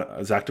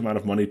exact amount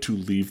of money to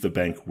leave the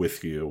bank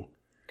with you.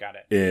 Got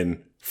it.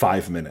 In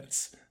 5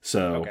 minutes.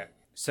 So okay.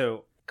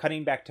 So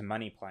cutting back to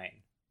Money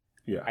Plane.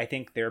 Yeah. I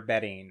think they're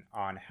betting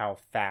on how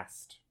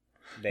fast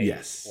they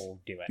will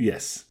do it.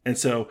 Yes. And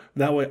so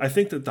that way, I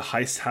think that the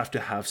heists have to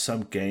have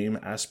some game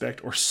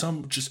aspect or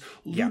some just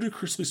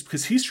ludicrously,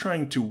 because he's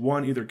trying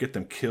to either get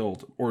them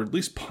killed or at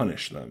least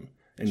punish them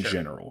in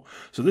general.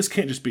 So this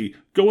can't just be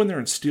go in there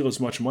and steal as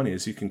much money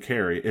as you can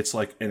carry. It's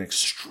like an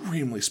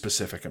extremely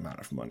specific amount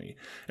of money.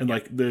 And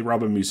like they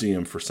rob a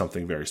museum for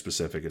something very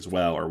specific as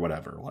well or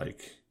whatever.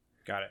 Like,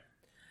 got it.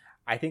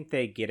 I think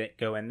they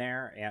go in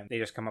there and they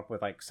just come up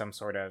with like some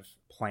sort of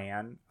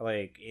plan,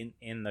 like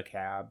in the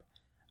cab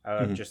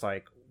of just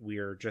like,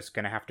 we're just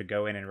going to have to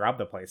go in and rob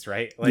the place,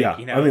 right? Like, yeah.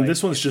 You know, I mean, like,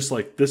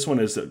 this one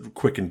is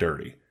quick and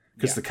dirty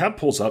because the cab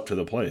pulls up to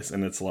the place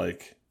and it's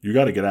like, you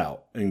got to get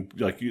out. And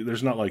like,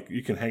 there's not like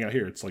you can hang out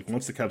here. It's like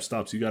once the cab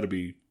stops, you got to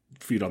be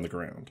feet on the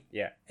ground.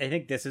 Yeah. I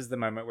think this is the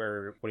moment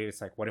where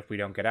it's like, what if we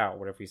don't get out?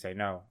 What if we say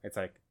no? It's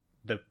like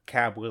the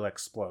cab will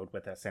explode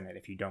with us in it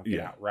if you don't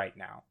get out right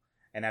now.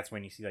 And that's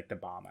when you see like the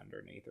bomb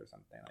underneath or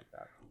something like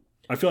that.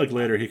 I feel like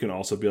later he can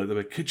also be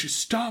like, could you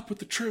stop with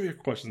the trivia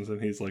questions?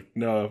 And he's like,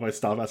 no, if I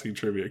stop asking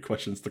trivia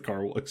questions, the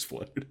car will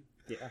explode.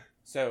 Yeah.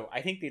 So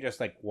I think they just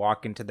like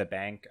walk into the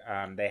bank.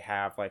 They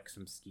have like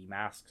some ski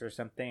masks or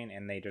something,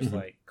 and they just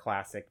like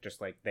classic, just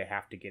like they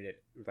have to get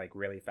it like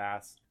really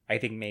fast. I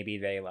think maybe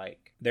they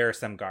like there are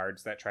some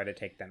guards that try to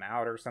take them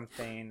out or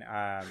something.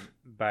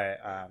 But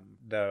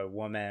the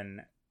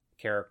woman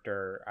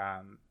character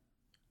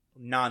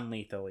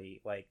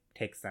non-lethally like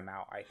takes them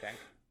out, I think.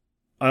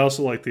 I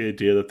also like the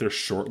idea that they're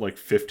short like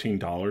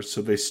 $15,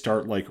 so they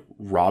start like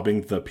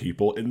robbing the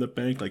people in the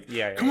bank. Like,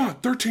 come on,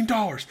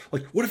 $13.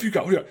 Like, what have you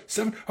got? We got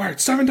 $7. All right,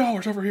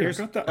 $7 over here.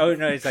 Got that. Oh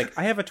no, it's like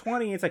I have a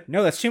 20. It's like,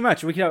 no, that's too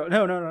much. We can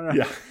no.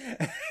 Yeah.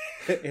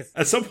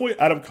 At some point,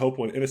 Adam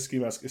Copeland in a ski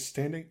mask is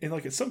standing, and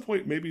like at some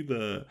point, maybe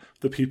the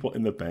people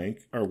in the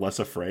bank are less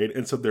afraid,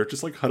 and so they're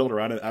just like huddled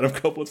around, and Adam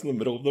Copeland's in the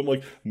middle of them,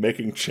 like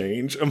making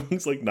change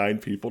amongst like 9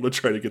 people to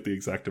try to get the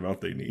exact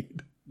amount they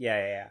need.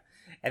 Yeah.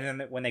 And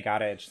then when they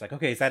got it, it's just like,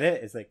 okay, is that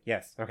it? It's like,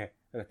 yes, okay,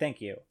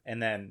 thank you.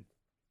 And then,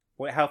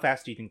 how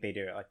fast do you think they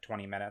do it? Like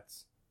 20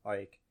 minutes?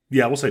 Like,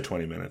 yeah, we'll say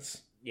 20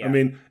 minutes. Yeah. I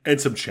mean,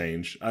 and some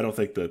change. I don't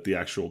think that the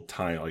actual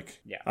time, like,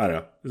 yeah. I don't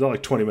know. It's not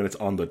like 20 minutes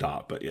on the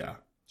dot, but yeah.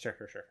 Sure.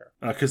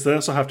 Because they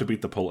also have to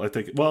beat the police. I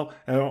think, well,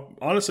 and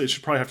honestly, it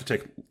should probably have to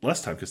take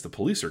less time because the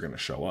police are going to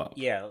show up.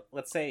 Yeah,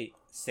 let's say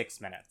 6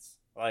 minutes.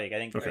 Like, I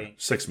think. Okay,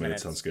 6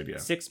 minutes sounds good, yeah.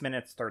 6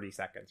 minutes, 30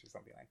 seconds or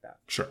something like that.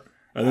 Sure.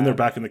 And then they're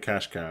back in the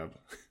cash cab.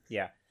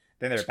 Yeah.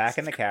 Then they're back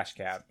in the cash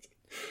cab.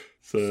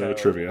 So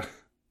trivia.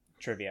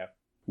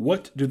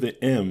 What do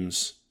the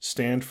M's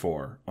stand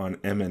for on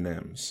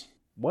M&M's?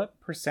 What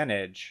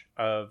percentage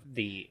of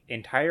the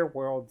entire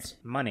world's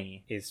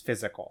money is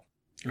physical?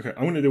 Okay,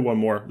 I'm going to do one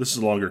more. This is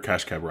a longer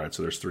cash cab ride,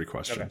 so there's 3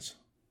 questions.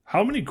 Okay.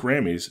 How many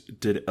Grammys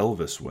did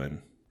Elvis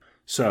win?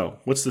 So,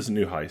 what's this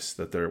new heist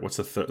that they're... What's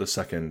the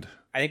second...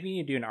 I think we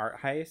need to do an art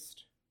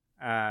heist.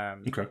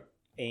 Okay.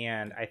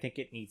 And I think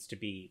it needs to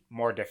be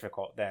more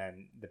difficult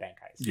than the bank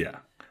heist. Yeah.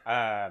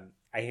 I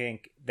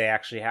think they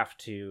actually have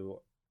to...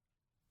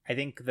 I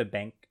think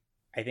the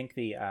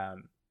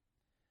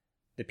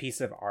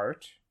piece of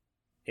art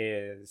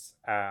is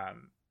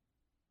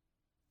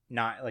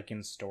not like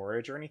in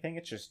storage or anything.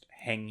 It's just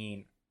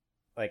hanging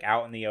like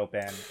out in the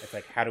open. It's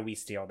like, how do we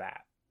steal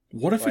that?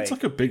 What if it's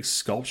like a big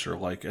sculpture?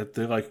 Like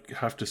they like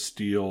have to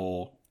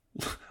steal.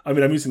 I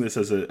mean, I'm using this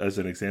as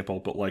an example,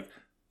 but like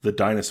the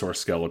dinosaur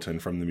skeleton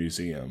from the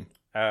museum.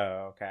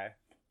 Oh, okay.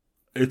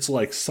 It's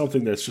like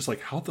something that's just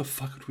like, how the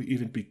fuck would we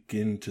even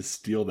begin to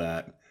steal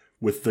that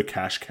with the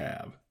cash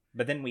cab?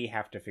 But then we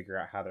have to figure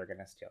out how they're going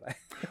to steal that.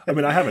 I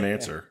mean, I have an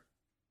answer.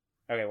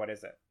 Okay, what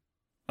is it?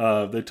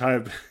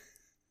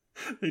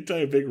 They tie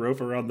a big rope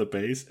around the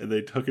base and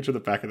they hook it to the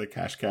back of the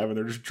cash cab and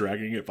they're just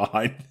dragging it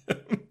behind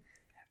them.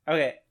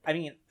 Okay, I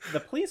mean, the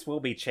police will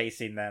be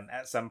chasing them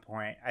at some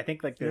point. I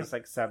think like there's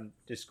like some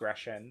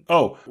discretion.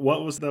 Oh,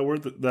 what was that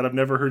word that I've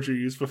never heard you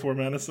use before,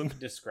 Madison?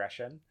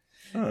 Discretion.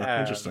 Oh,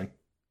 interesting.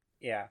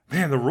 Yeah.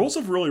 Man, the roles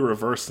have really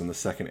reversed in the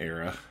second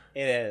era.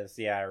 It is,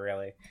 yeah,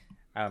 really.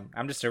 I'm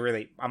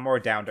more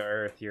down to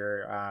earth.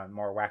 You're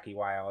more wacky,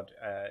 wild,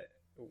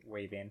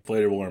 waving.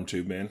 Inflatable arm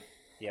tube, man.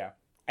 Yeah.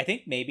 I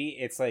think maybe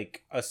it's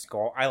like a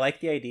skull. I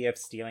like the idea of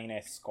stealing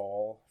a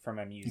skull from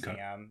a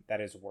museum that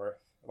is worth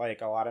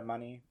like a lot of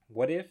money.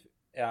 What if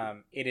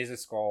it is a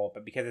skull,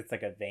 but because it's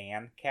like a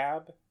van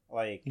cab,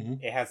 like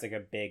it has like a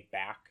big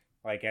back,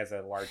 like has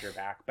a larger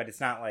back, but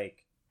it's not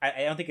like,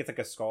 I don't think it's like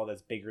a skull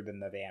that's bigger than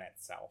the van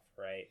itself,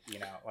 right? You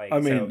know, like, I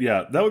mean,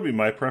 yeah, that would be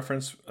my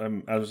preference.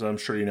 As I'm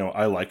sure you know,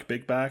 I like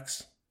big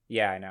backs.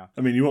 Yeah, I know.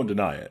 I mean, you won't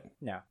deny it.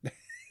 No.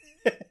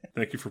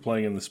 Thank you for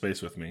playing in the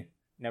space with me.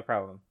 No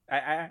problem.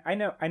 I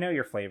know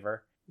your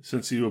flavor.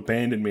 Since you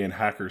abandoned me in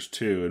Hackers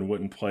 2 and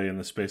wouldn't play in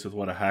the space with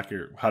how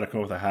to come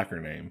up with a hacker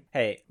name.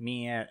 Hey,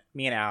 me and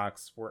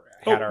Alex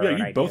had our own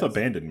you ideas. both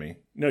abandoned me.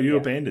 No, you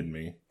abandoned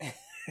me.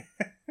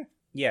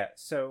 Yeah.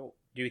 So,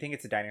 do you think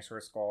it's a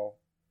dinosaur skull?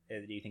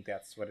 Do you think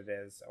that's what it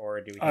is,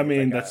 or do we? Think I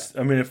mean, it's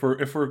I mean, if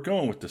we're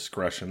going with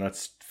discretion,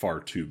 that's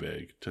far too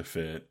big to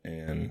fit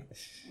in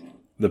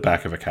the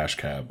back of a cash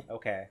cab.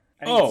 Okay.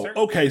 I mean,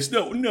 okay.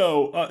 So,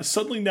 no.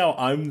 Suddenly now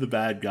I'm the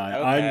bad guy.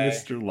 Okay. I'm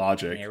Mr.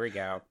 Logic. Here we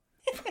go.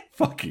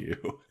 Fuck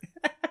you.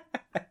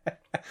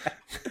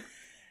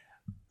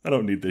 I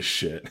don't need this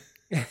shit.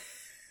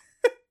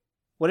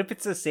 What if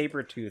it's a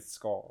saber-toothed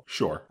skull?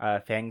 Sure.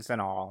 Fangs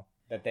and all,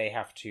 that they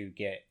have to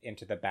get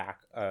into the back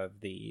of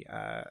the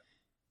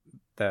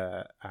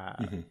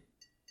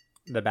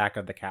back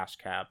of the cash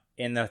cab.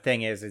 And the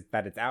thing is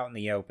that it's out in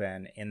the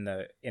open in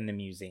the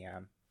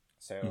museum.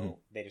 So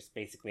they just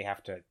basically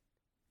have to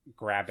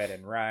grab it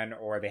and run,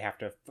 or they have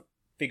to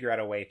figure out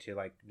a way to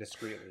like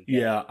discreetly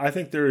get it. I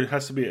think there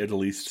has to be at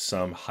least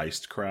some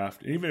heist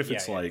craft, even if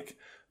it's like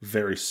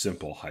very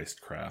simple heist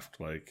craft.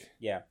 Like,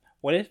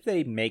 what if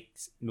they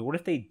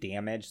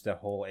damage the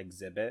whole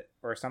exhibit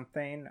or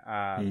something,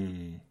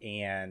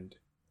 and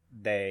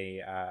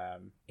they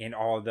in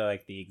all the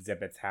like the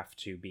exhibits have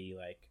to be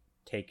like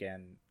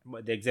taken,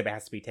 the exhibit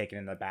has to be taken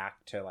in the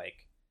back to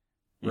like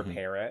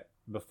repair it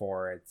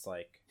before it's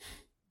like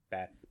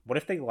bad. What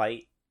if they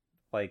light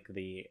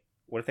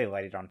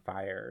it on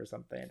fire or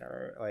something,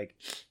 or like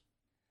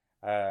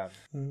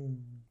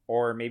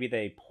or maybe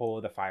they pull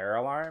the fire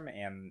alarm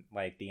and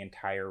like the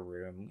entire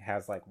room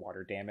has like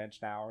water damage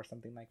now or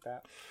something like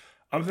that?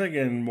 I'm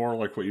thinking more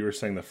like what you were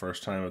saying the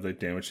first time, of they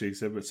damage the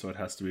exhibit so it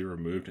has to be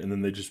removed, and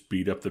then they just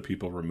beat up the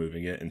people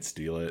removing it and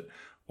steal it,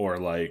 or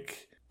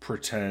like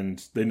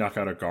pretend they knock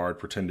out a guard,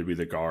 pretend to be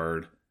the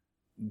guard.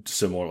 A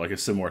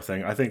similar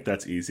thing. I think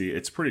that's easy.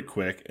 It's pretty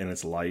quick and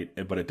it's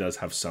light, but it does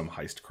have some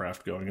heist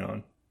craft going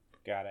on.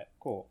 Got it.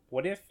 Cool.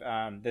 What if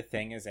the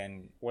thing is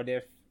in? What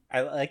if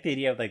I like the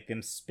idea of like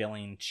them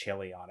spilling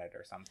chili on it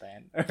or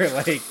something,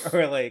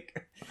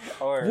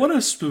 or what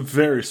a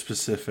very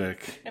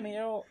specific. I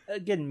mean, Well,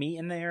 good meat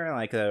in there,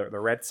 like the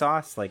red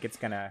sauce, like it's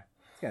gonna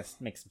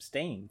make some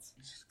stains.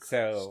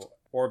 So,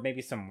 or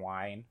maybe some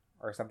wine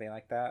or something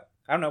like that.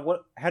 I don't know.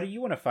 How do you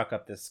want to fuck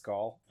up this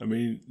skull? I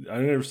mean, I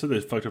never said they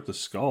fucked up the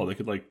skull. They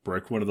could like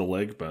break one of the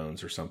leg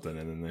bones or something,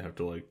 and then they have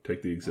to like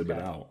take the exhibit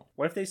out.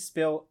 What if they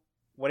spill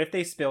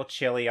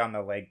chili on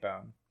the leg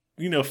bone?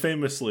 You know,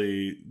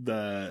 famously,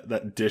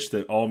 that dish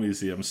that all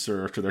museums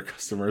serve to their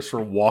customers for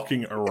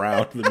walking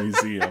around the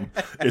museum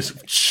is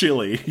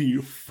chili,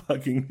 you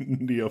fucking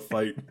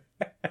neophyte.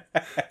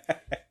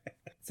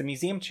 It's a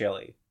museum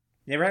chili.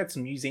 You ever had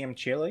some museum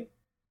chili?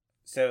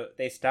 So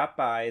they stopped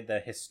by the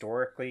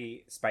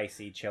historically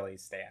spicy chili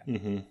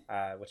stand,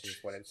 which is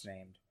what it's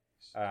named.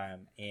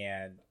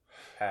 And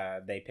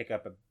they pick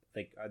up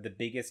the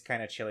biggest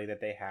kind of chili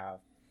that they have.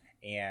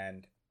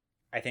 And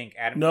I think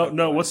Adam.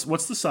 No. What's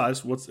the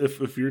size? What's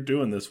if you're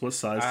doing this? What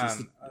size?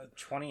 Is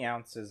 20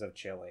 ounces of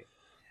chili.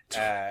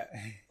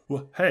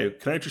 Well, hey,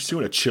 can I interest you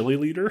in a chili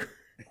liter?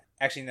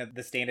 Actually, no,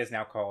 the stand is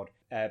now called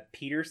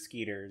Peter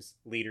Skeeter's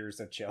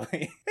Liters of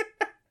Chili.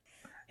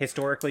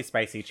 Historically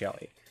spicy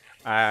chili.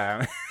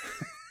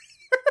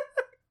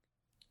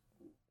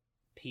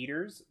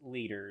 Peter's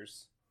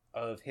Liters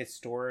of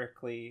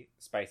historically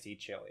spicy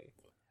chili.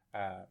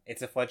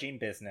 It's a fledgling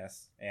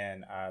business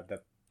in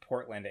the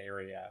Portland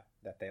area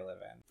that they live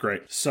in.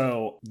 Great.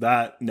 So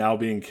that now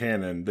being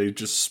canon, they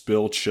just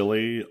spill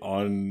chili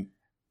on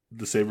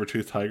the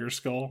saber-toothed tiger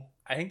skull?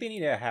 I think they need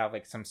to have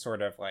like some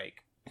sort of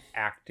like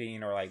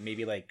acting, or like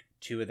maybe like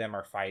two of them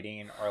are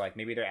fighting, or like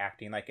maybe they're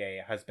acting like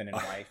a husband and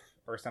wife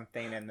or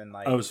something, and then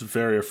like I was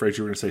very afraid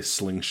you were going to say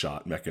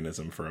slingshot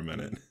mechanism for a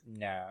minute.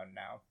 No.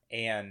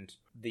 And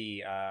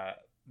the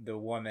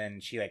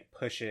woman, she like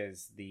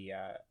pushes the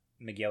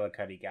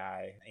McGillicuddy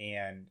guy,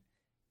 and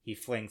he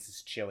flings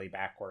his chili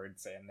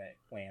backwards, and it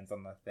lands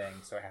on the thing,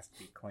 so it has to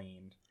be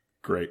cleaned.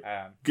 Great.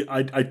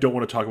 I don't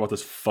want to talk about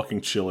this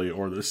fucking chili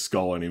or this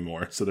skull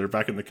anymore, so they're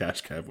back in the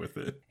cash cab with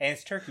it. And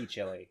it's turkey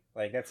chili.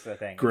 Like, that's the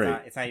thing.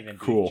 Great. It's not even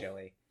cool beef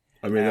chili.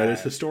 I mean, that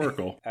is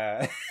historical.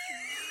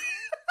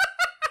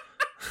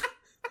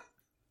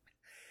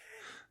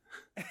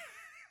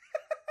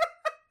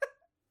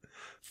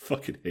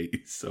 Fucking hate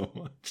you so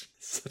much.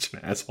 Such an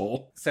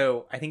asshole.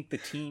 So I think the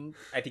clean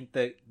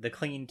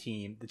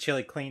team, the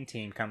chili clean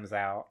team comes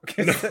out.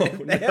 No,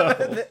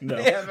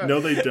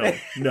 they don't.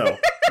 No.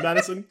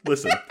 Madison,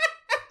 listen.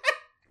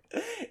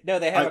 No,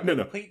 they have a no,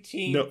 complete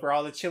team for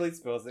all the chili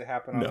spills that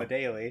happen on the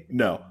daily.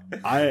 No.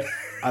 I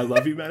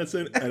love you,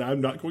 Madison, and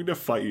I'm not going to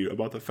fight you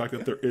about the fact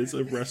that there is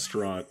a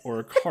restaurant or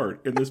a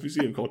cart in this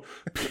museum called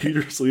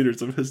Peter's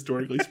Liters of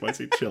Historically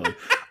Spicy Chili.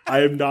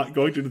 I am not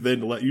going to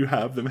then let you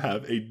have them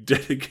have a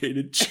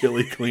dedicated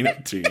chili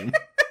cleanup team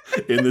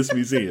in this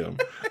museum.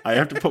 I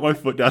have to put my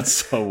foot down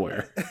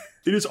somewhere.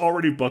 It is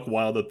already buck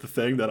wild that the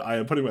thing that I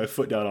am putting my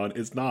foot down on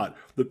is not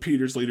the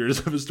Peter's Liters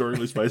of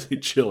Historically Spicy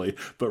Chili,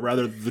 but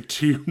rather the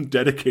team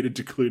dedicated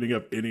to cleaning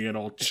up any and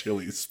all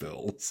chili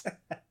spills.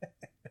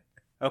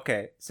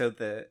 Okay, so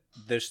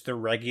there's the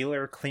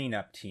regular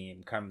cleanup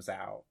team comes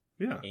out.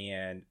 Yeah.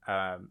 And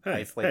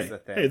isolates the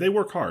thing. Hey, they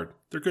work hard.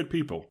 They're good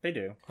people. They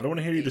do. I don't want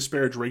to hear you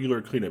disparage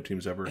regular cleanup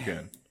teams ever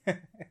again.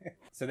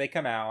 So they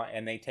come out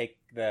and they take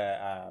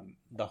the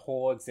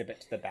whole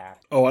exhibit to the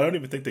back. Oh, I don't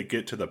even think they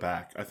get to the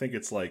back. I think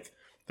it's like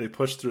they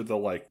push through the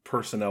like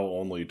personnel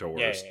only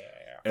doors. Yeah.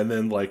 And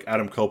then like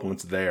Adam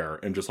Copeland's there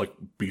and just like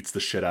beats the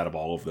shit out of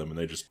all of them, and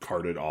they just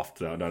cart it off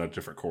down a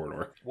different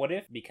corridor. What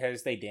if,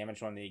 because they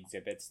damaged one of the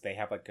exhibits, they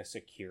have like a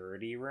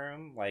security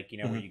room, like, you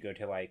know, where you go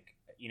to like,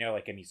 you know,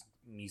 like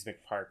amusement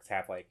parks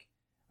have like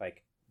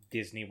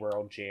Disney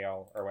World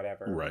jail or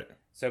whatever. Right.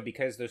 So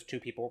because those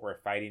two people were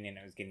fighting and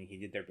it was getting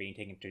heated, they're being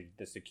taken to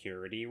the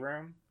security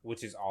room,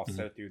 which is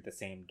also through the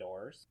same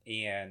doors.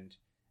 And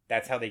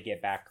that's how they get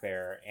back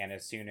there. And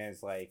as soon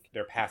as like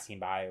they're passing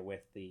by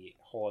with the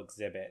whole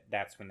exhibit,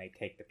 that's when they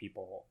take the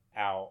people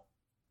out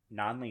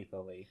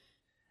non-lethally.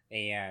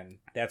 And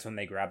that's when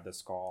they grab the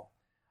skull.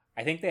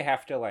 I think they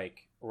have to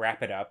like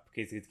wrap it up,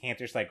 because you can't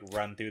just like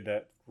run through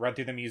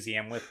the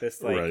museum with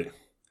this like. Right.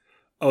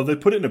 Oh, they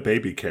put it in a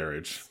baby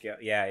carriage. Yeah.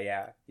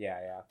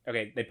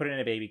 Okay, they put it in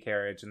a baby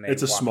carriage, and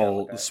it's a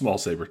small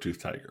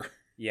saber-toothed tiger.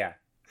 Yeah.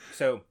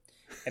 So,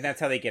 and that's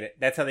how they get it.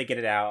 That's how they get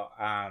it out.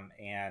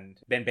 And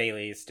Ben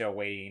Bailey is still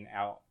waiting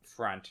out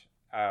front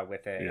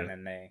with it, and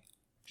then they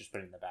just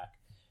put it in the back.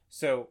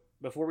 So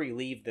before we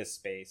leave this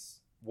space,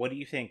 what do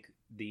you think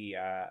the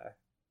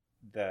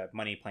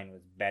money plane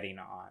was betting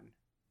on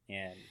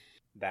in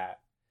that?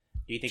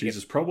 Do you think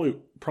Jesus,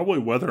 probably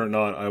whether or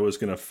not I was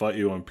going to fight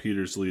you on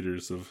Peter's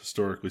Liters of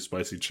Historically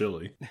Spicy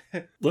Chili.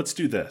 Let's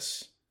do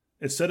this.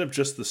 Instead of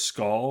just the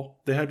skull,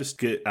 they had to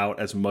get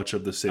out as much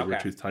of the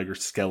saber-toothed tiger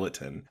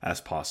skeleton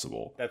as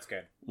possible. That's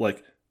good.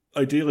 Like,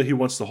 ideally he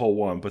wants the whole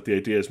one, but the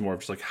idea is more of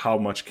just like, how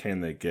much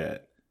can they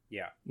get?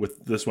 Yeah.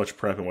 With this much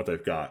prep and what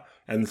they've got.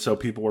 And so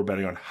people were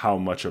betting on how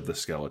much of the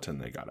skeleton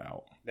they got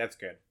out. That's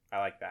good. I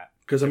like that.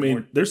 Because, I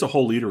mean, there's a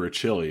whole liter of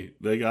chili.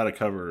 They got to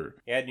cover...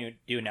 Yeah,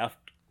 do enough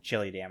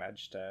chili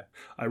damage to...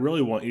 I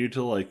really want you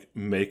to like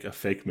make a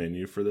fake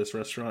menu for this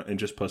restaurant and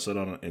just post it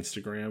on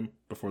Instagram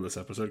before this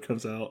episode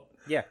comes out.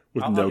 Yeah.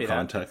 With I'll no do that.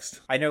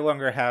 context. I no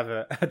longer have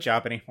a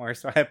job anymore,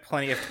 so I have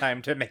plenty of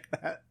time to make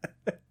that.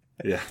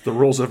 Yeah, the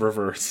roles have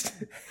reversed.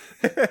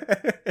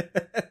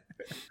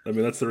 I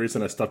mean, that's the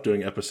reason I stopped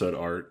doing episode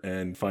art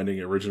and finding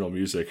original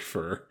music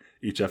for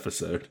each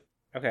episode.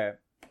 Okay.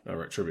 All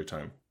right, trivia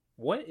time.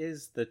 What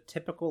is the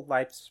typical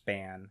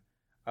lifespan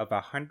of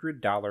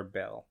 $100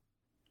 bill?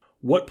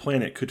 What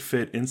planet could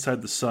fit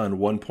inside the sun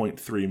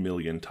 1.3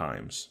 million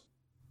times?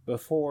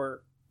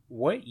 Before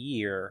what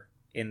year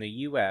in the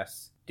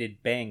U.S.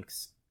 did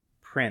banks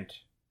print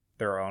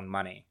their own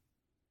money?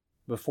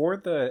 Before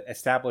the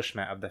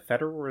establishment of the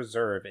Federal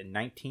Reserve in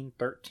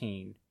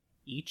 1913,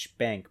 each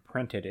bank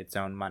printed its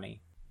own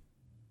money.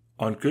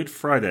 On Good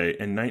Friday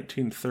in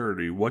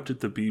 1930, what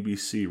did the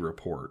BBC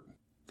report?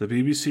 The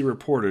BBC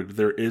reported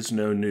there is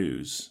no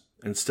news.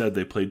 Instead,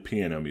 they played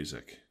piano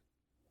music.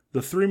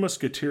 The Three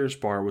Musketeers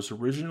bar was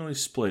originally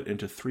split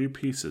into 3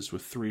 pieces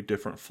with 3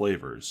 different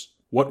flavors.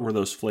 What were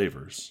those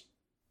flavors?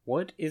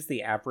 What is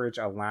the average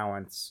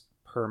allowance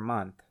per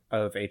month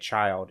of a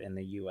child in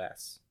the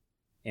U.S.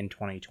 in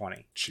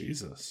 2020?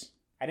 Jesus.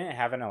 I didn't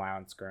have an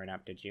allowance growing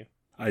up, did you?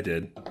 I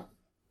did.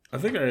 I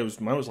think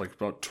mine was like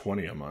about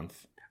 20 a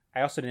month.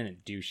 I also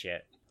didn't do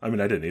shit. I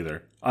mean, I didn't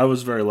either. I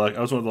was very lucky.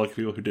 I was one of the lucky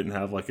people who didn't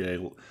have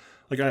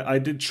I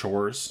did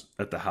chores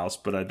at the house,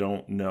 but I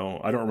don't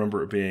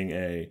remember it being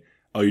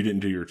oh, you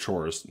didn't do your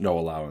chores, no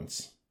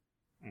allowance.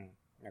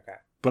 Okay.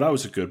 But I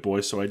was a good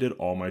boy, so I did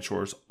all my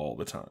chores all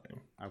the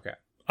time. Okay.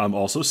 I'm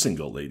also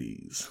single,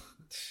 ladies.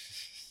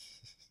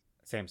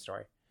 Same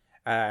story.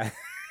 3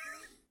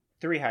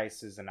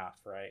 heists is enough,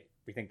 right?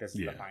 We think this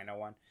is the final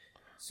one.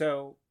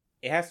 So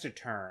it has to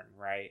turn,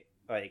 right?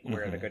 Like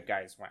where the good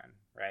guys win,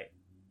 right?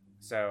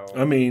 So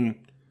I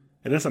mean,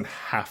 it doesn't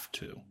have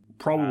to.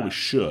 Probably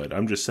should.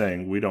 I'm just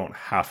saying we don't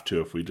have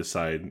to if we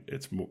decide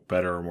it's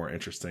better or more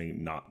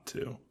interesting not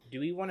to. Do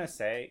we want to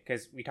say,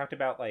 because we talked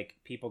about like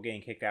people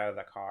getting kicked out of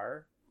the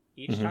car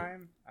each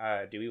time,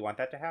 do we want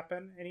that to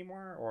happen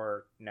anymore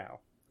or no?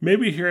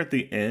 Maybe here at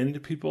the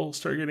end people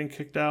start getting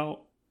kicked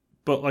out,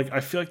 but like I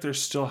feel like there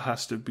still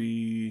has to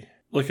be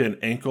like an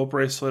ankle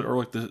bracelet or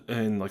like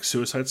in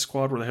Suicide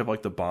Squad where they have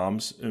like the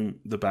bombs in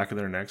the back of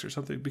their necks or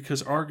something,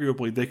 because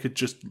arguably they could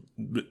just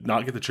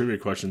not get the trivia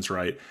questions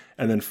right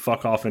and then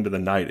fuck off into the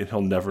night and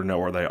he'll never know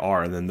where they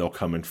are and then they'll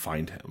come and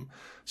find him.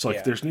 So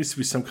like there needs to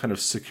be some kind of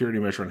security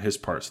measure on his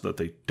part so that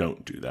they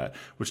don't do that,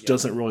 which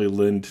doesn't really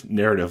lend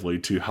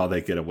narratively to how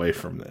they get away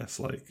from this.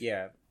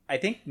 I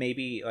think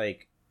maybe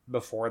like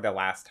before the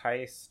last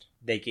heist,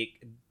 they get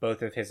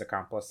both of his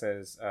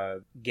accomplices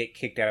get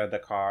kicked out of the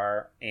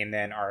car and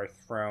then are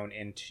thrown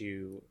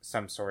into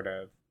some sort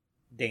of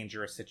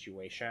dangerous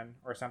situation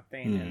or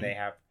something, and they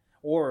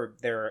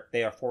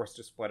are forced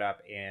to split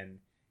up and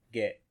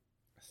get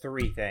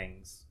 3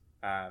 things,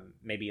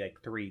 maybe like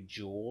 3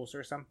 jewels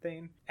or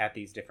something at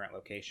these different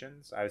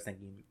locations. I was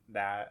thinking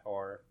that,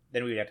 or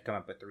then we would have to come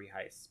up with 3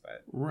 heists.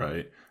 But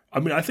right. I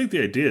mean, I think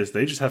the idea is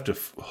they just have to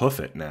hoof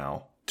it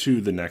now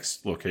to the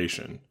next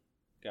location.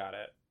 Got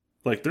it.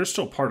 Like, they're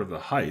still part of the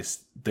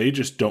heist. They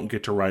just don't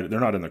get to ride it. They're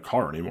not in the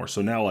car anymore.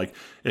 So now, like,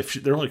 if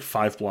they're like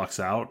 5 blocks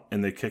out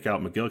and they kick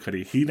out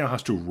McGillicuddy, he now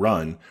has to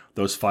run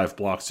those 5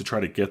 blocks to try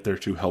to get there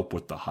to help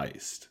with the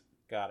heist.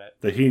 Got it.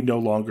 That he no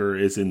longer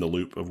is in the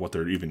loop of what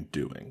they're even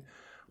doing.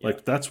 Yeah.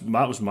 Like, that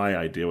was my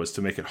idea, was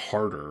to make it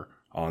harder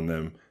on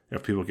them.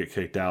 If people get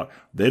kicked out,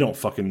 they don't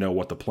fucking know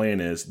what the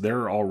plan is.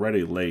 They're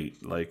already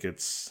late. Like,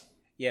 it's...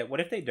 Yeah, what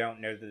if they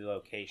don't know the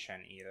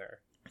location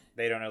either?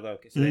 They don't know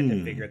location, so they have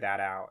to figure that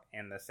out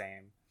in the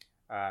same.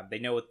 They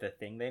know what the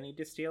thing they need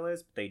to steal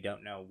is, but they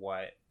don't know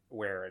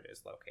where it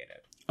is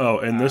located. Oh,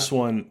 and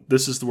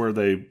this is where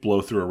they blow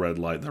through a red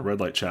light. The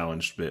red light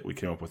challenge bit we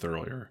came up with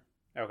earlier.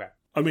 Okay.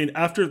 I mean,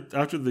 after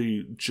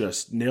the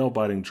just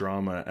nail-biting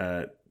drama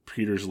at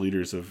Peter's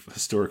Leaders of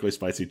Historically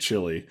Spicy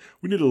Chili,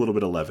 we need a little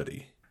bit of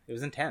levity. It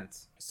was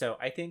intense. So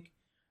I think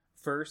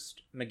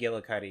first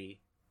McGillicuddy,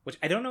 which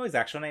I don't know his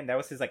actual name. That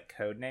was his like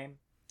code name.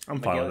 I'm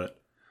fine with it.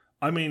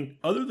 I mean,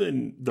 other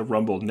than the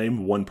Rumble,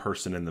 name one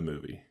person in the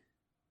movie.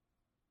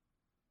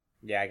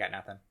 Yeah, I got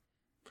nothing.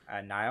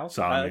 Niles?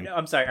 So, no,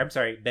 I'm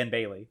sorry. Ben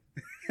Bailey.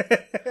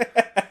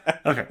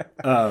 Okay.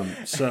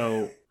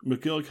 So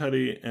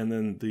McGillicuddy and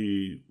then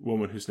the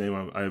woman whose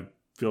name I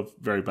feel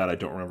very bad I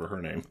don't remember her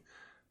name.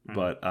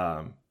 But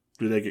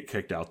do they get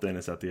kicked out then?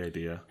 Is that the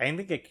idea? I think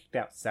they get kicked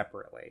out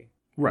separately.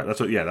 Right. That's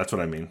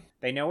what I mean.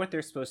 They know what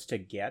they're supposed to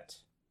get.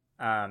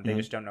 They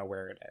just don't know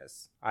where it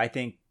is. I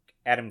think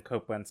Adam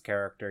Copeland's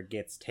character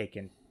gets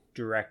taken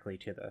directly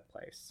to the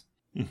place.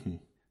 Mm-hmm.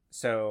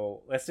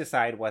 So let's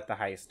decide what the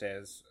heist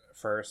is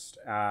first.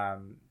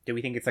 Do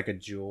we think it's like a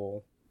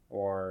jewel,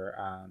 or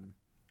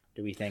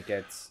do we think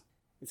it's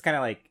kind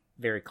of like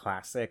very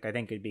classic? I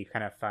think it'd be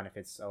kind of fun if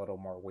it's a little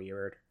more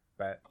weird.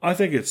 But I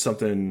think it's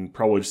something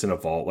probably just in a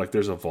vault. Like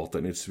there's a vault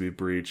that needs to be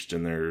breached,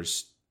 and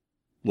there's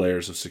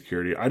layers of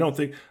security. I don't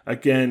think,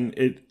 again,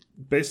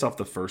 based off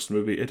the first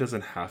movie, it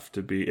doesn't have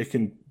to be. It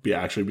can be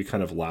actually be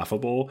kind of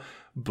laughable,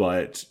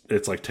 but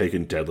it's like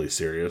taken deadly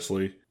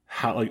seriously.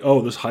 How like,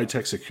 oh, this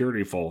high-tech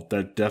security vault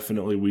that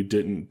definitely we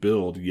didn't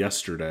build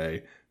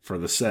yesterday for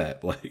the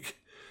set. Like,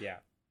 Yeah.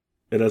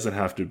 it doesn't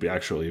have to be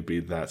actually be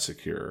that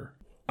secure.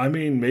 I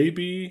mean,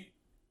 maybe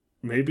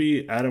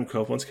Adam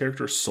Copeland's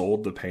character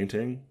sold the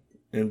painting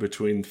in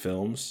between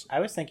films. I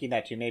was thinking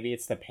that too. Maybe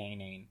it's the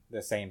painting,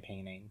 the same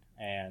painting,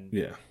 and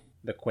Yeah.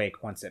 the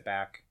Quake wants it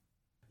back.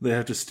 They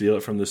have to steal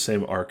it from the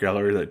same art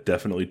gallery that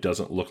definitely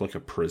doesn't look like a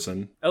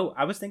prison. Oh,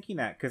 I was thinking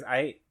that because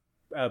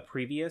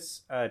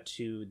previous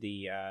to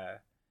the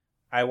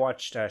I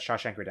watched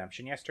Shawshank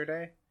Redemption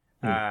yesterday,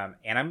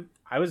 and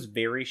I was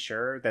very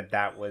sure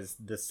that was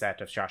the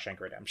set of Shawshank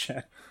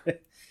Redemption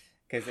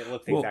because it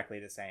looks exactly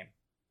the same.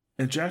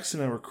 And Jackson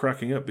and I were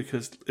cracking up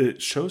because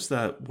it shows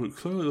that what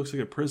clearly looks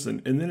like a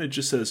prison, and then it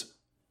just says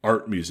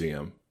art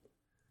museum.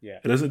 Yeah,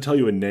 it doesn't tell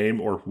you a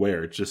name or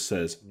where. It just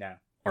says no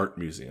art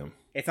museum.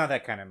 It's not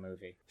that kind of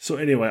movie. So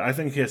anyway, I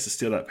think he has to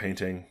steal that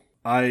painting.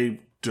 I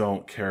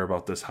don't care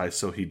about this heist,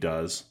 so he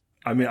does.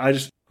 I mean,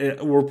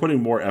 we're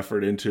putting more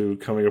effort into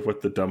coming up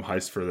with the dumb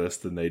heist for this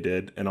than they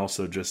did. And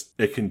also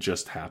it can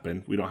just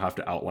happen. We don't have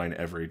to outline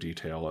every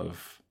detail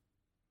of...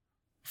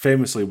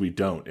 Famously, we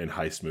don't in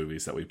heist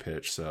movies that we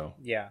pitch, so...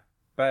 Yeah,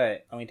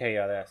 but let me tell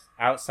you all this.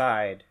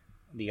 Outside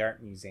the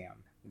art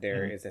museum,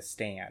 there is a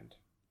stand,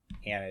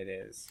 and it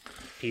is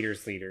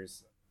Peter's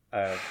Leaders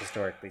of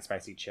Historically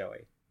Spicy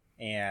Chili.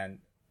 And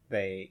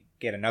they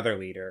get another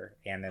liter,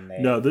 and then they...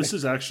 No, this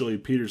is actually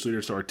Peter's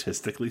Leaders to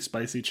Artistically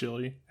Spicy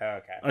Chili. Oh,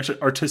 okay.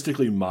 Actually,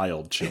 Artistically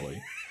Mild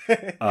Chili.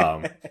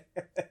 Because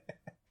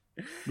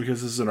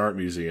this is an art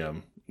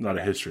museum, not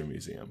a history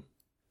museum.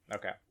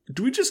 Okay.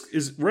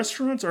 Is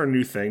restaurants our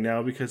new thing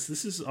now? Because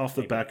this is off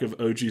the back of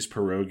OG's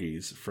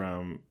Pierogies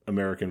from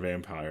American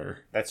Vampire.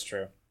 That's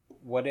true.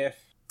 What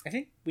if... I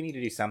think we need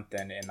to do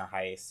something in the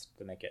heist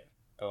to make it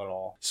a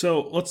little...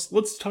 So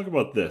let's talk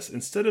about this.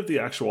 Instead of the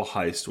actual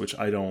heist, which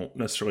I don't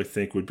necessarily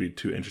think would be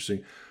too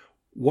interesting,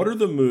 what are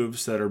the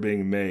moves that are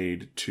being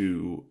made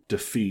to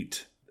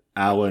defeat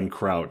Alan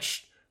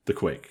Crouch, the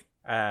Quake?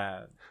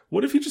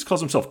 What if he just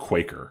calls himself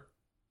Quaker?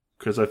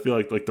 Because I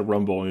feel like the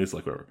Rumble is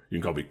like, you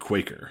can call me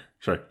Quaker.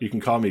 Sorry, you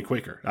can call me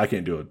Quaker. I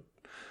can't do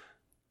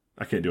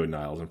a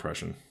Niles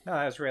impression. No,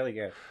 that was really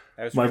good.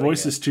 My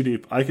voice is too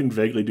deep. I can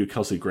vaguely do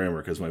Kelsey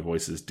Grammer because my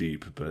voice is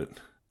deep, but...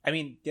 I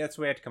mean, that's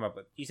what we have to come up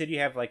with. You said you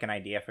have like an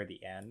idea for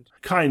the end?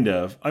 Kind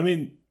of. I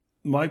mean,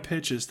 my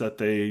pitch is that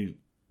they...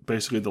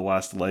 Basically, the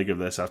last leg of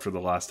this after the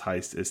last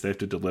heist is they have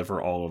to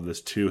deliver all of this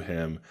to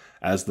him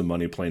as the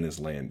money plane is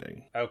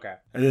landing. Okay.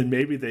 And then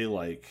maybe they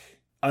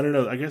I don't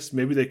know. I guess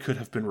maybe they could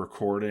have been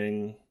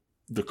recording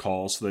the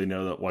call so they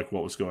know that what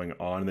was going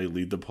on. And they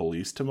lead the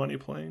police to Money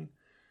Plane.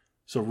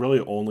 So really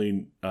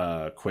only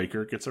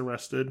Quaker gets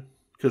arrested.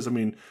 Because, I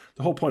mean,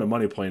 the whole point of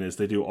Money Plane is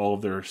they do all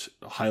of their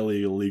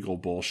highly illegal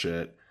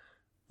bullshit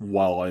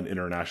while in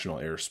international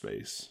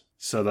airspace.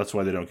 So that's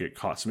why they don't get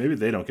caught. So maybe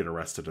they don't get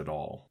arrested at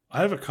all.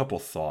 I have a couple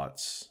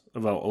thoughts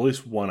about at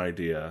least one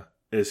idea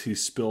is he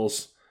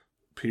spills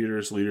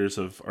Peter's Leaders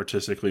of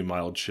Artistically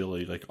Mild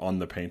Chili on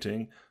the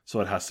painting.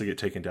 So it has to get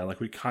taken down.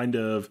 We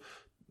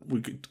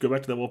could go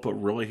back to that wall, but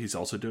really he's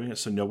also doing it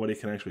so nobody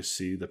can actually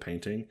see the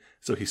painting.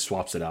 So he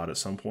swaps it out at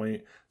some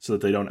point so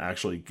that they don't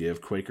actually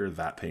give Quaker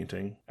that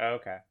painting. Oh,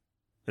 okay.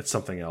 It's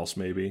something else,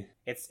 maybe.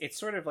 It's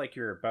sort of like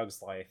your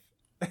Bug's Life.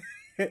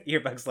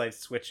 Your Bug's Life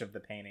switch of the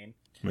painting.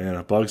 Man,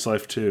 A Bug's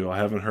Life 2. I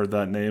haven't heard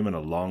that name in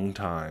a long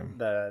time.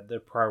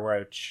 The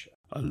Poirot.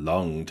 A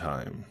long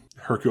time.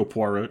 Hercule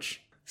Poirot.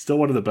 Still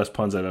one of the best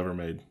puns I've ever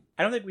made.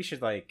 I don't think we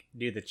should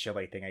do the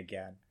chili thing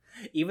again.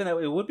 Even though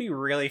it would be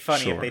really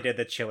funny if they did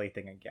the chili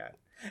thing again.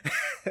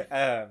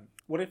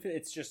 What if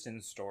it's just in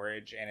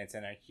storage and it's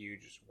in a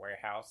huge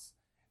warehouse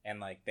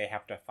and they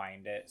have to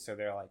find it, so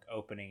they're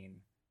opening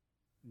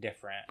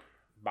different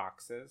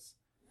boxes.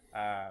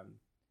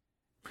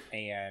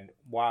 And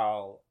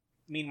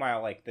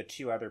meanwhile, the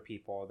two other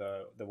people,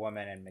 the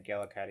woman and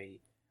McGillicuddy,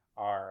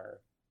 are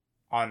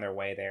on their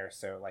way there,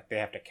 so they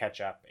have to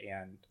catch up,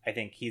 and I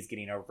think he's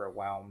getting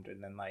overwhelmed,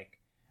 and then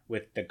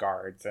with the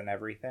guards and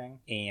everything,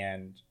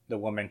 and the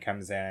woman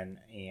comes in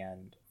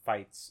and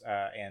fights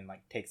and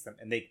takes them,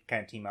 and they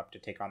kind of team up to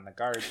take on the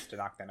guards to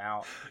knock them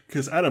out.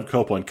 Because Adam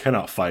Copeland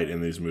cannot fight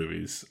in these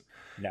movies.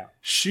 No.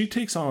 She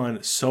takes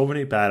on so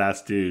many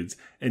badass dudes,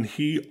 and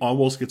he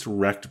almost gets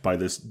wrecked by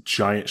this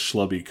giant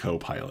schlubby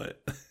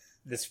co-pilot.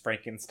 This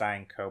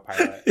Frankenstein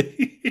co-pilot.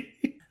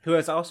 Who I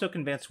was also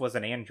convinced was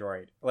an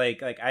android.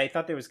 I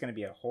thought there was going to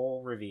be a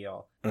whole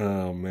reveal.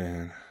 Oh,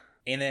 man.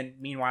 And then,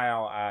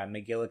 meanwhile,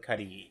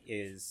 McGillicuddy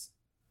is,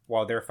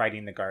 while they're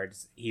fighting the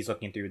guards, he's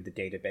looking through the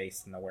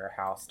database in the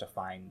warehouse to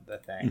find the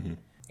thing. Mm-hmm.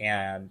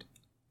 And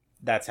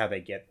that's how they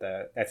get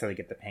the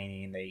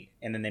painting.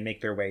 And then they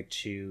make their way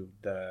to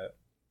the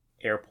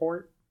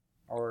airport.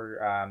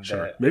 Or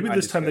sure. Maybe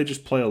this time they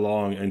just play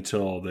along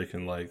until they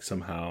can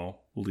somehow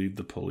lead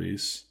the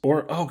police.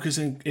 Or because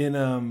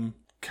in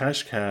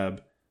Cash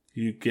Cab,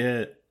 you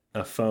get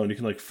a phone. You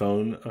can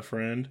phone a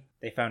friend.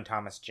 They phone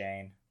Thomas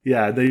Jane.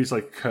 Yeah, they use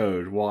like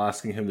code while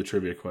asking him the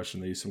trivia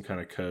question. They use some kind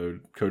of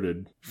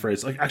coded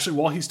phrase. Like actually,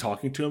 while he's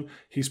talking to him,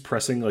 he's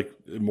pressing like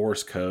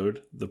Morse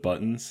code, the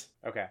buttons.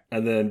 Okay.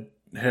 And then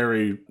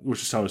Harry,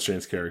 which is Thomas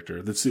Jane's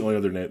character, that's the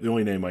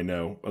only name I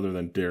know other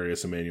than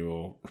Darius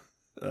Emmanuel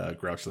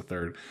Grouch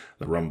III,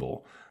 the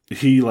Rumble.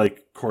 He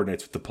like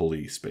coordinates with the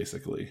police,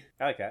 basically.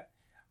 I like that.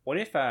 What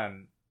if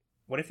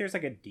there's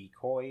like a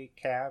decoy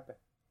cab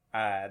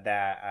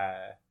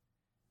that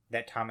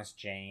Thomas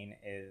Jane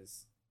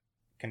is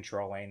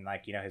controlling,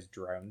 like, you know, his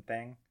drone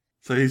thing?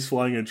 So he's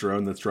flying a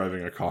drone that's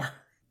driving a car.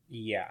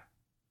 Yeah.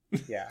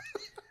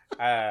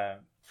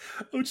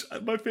 Which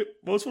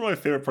most one of my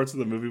favorite parts of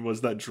the movie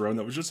was that drone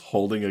that was just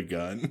holding a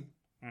gun.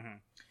 Mm-hmm.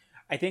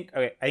 I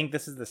think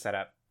this is the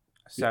setup.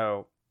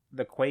 So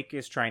the Quake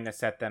is trying to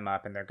set them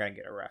up, and they're going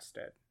to get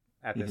arrested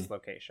at this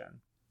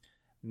location.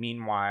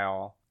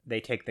 Meanwhile, they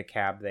take the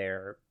cab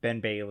there.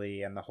 Ben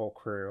Bailey and the whole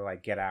crew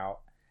like get out,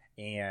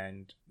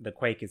 and the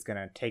Quake is going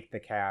to take the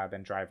cab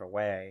and drive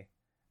away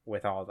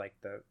with all like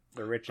the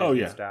riches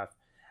and stuff.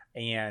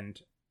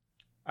 And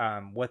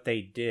what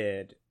they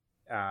did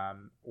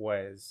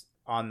was,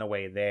 on the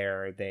way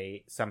there,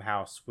 they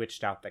somehow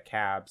switched out the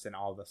cabs and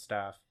all the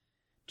stuff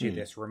to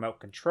this remote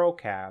control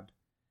cab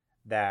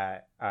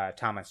that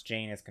Thomas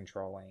Jane is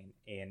controlling,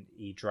 and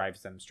he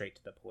drives them straight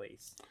to the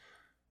police.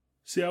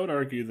 See, I would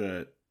argue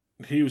that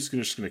he was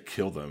just going to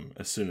kill them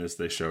as soon as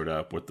they showed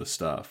up with the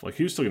stuff. Like,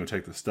 he was still going to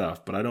take the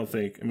stuff, but I don't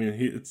think... I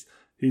mean,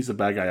 he's a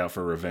bad guy out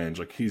for revenge.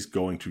 Like, he's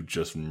going to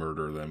just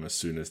murder them as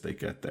soon as they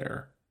get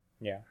there.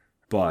 Yeah.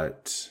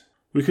 But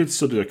we could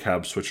still do a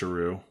cab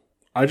switcheroo.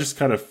 I just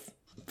kind of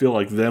feel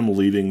like them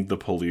leading the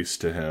police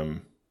to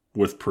him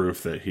with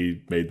proof that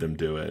he made them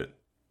do it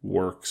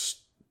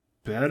works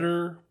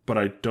better, but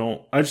I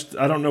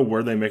don't know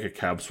where they make a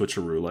cab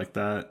switcheroo like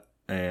that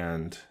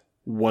and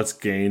what's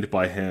gained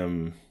by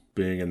him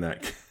being in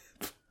that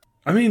cab.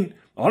 I mean,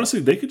 honestly,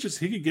 he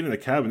could get in a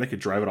cab and they could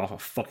drive it off a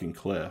fucking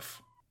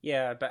cliff.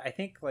 Yeah, but I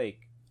think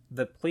like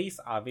the police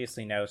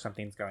obviously know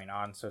something's going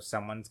on, so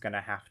someone's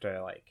gonna have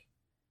to like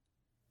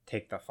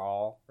take the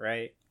fall,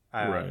 right?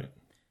 Right.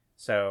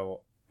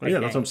 So yeah,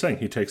 that's what I'm saying.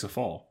 He takes a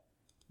fall.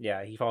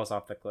 Yeah, he falls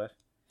off the cliff.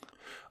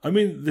 I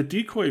mean, the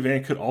decoy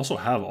van could also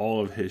have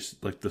all of his,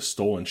 like, the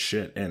stolen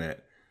shit in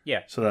it.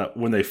 Yeah. So that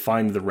when they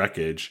find the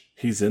wreckage,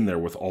 he's in there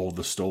with all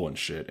the stolen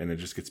shit, and it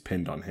just gets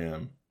pinned on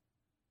him.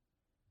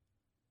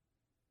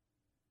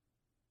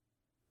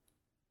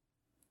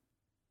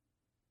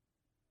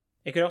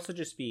 It could also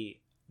just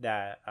be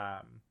that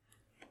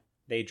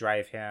they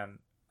drive him,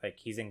 like,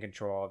 he's in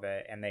control of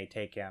it, and they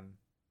take him.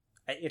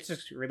 It's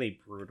just really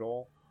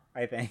brutal,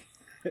 I think.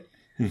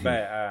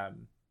 But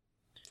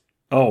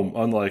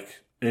unlike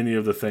any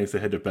of the things they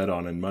had to bet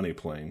on in Money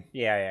Plane.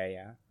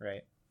 Yeah,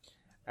 right.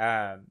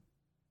 I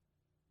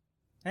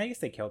guess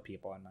they killed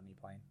people in Money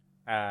Plane.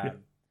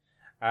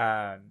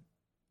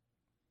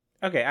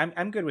 Okay,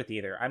 I'm good with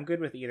either. I'm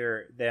good with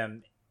either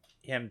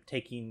him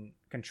taking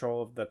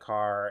control of the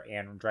car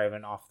and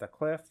driving off the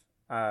cliff,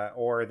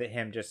 or that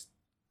him just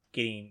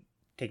taking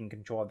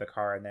control of the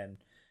car and then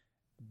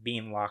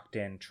being locked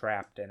in,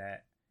 trapped in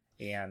it,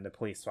 and the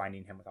police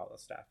finding him with all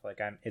this stuff.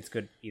 Like, it's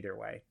good either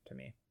way to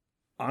me.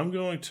 I'm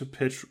going to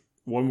pitch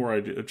one more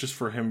idea just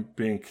for him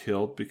being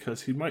killed,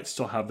 because he might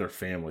still have their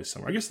family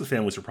somewhere. I guess the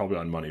families are probably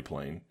on Money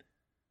Plane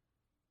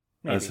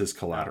as his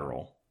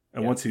collateral.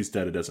 And once he's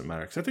dead, it doesn't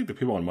matter. Because I think the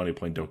people on Money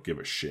Plane don't give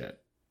a shit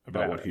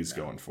about what he's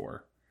going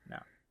for. No.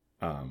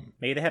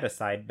 Maybe they had a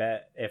side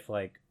bet if,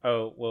 like,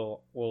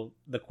 oh, will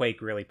the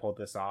Quake really pulled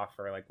this off?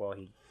 Or, like, will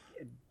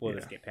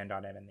this get pinned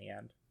on him in the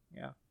end?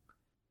 Yeah.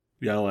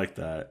 Yeah, I like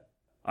that.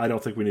 I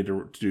don't think we need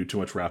to do too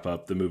much wrap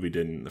up. The movie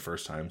didn't the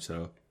first time,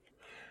 so...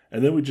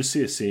 And then we just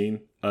see a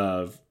scene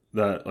of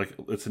that, like,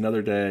 it's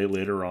another day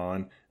later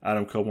on.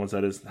 Adam Copeland's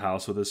at his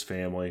house with his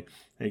family,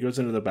 and he goes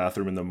into the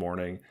bathroom in the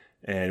morning,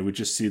 and we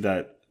just see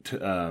that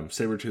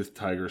saber-toothed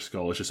tiger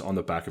skull is just on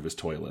the back of his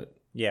toilet.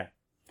 Yeah.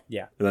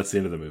 And that's the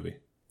end of the movie.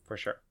 For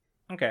sure.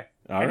 Okay.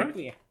 All right. I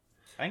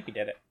think we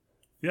did it.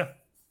 Yeah.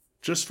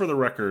 Just for the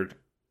record,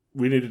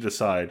 we need to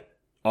decide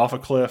off a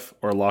cliff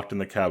or locked in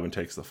the cabin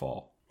takes the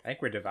fall. I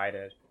think we're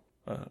divided.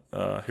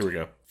 Here we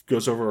go.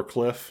 Goes over a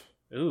cliff.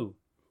 Ooh.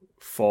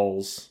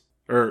 Falls,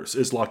 or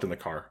is locked in the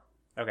car.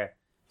 Okay.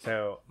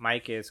 So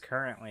Mike is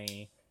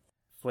currently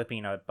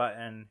flipping a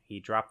button. He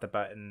dropped the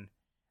button.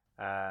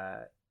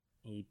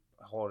 He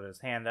held his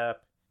hand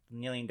up,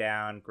 kneeling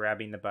down,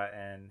 grabbing the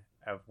button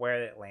of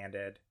where it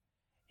landed,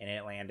 and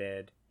it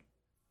landed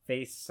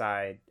face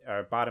side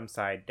or bottom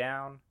side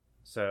down.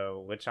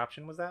 So which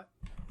option was that?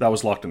 That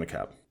was locked in the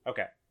cab.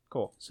 Okay,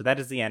 cool. So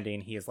that is the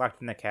ending. He is locked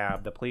in the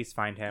cab. The police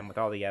find him with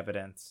all the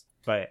evidence,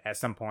 but at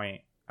some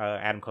point,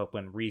 Adam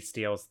Copeland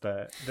re-steals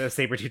the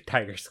saber-toothed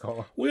tiger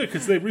skull. Well, yeah,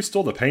 because they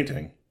restole the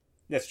painting.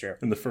 That's true.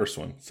 In the first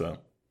one, so.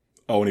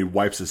 Oh, and he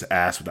wipes his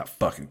ass with that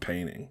fucking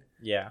painting.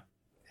 Yeah,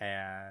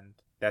 and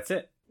that's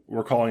it.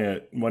 We're calling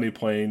it Money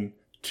Plane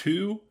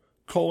 2,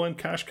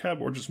 Cash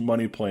Cab, or just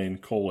Money Plane,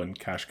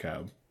 Cash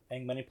Cab? I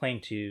think Money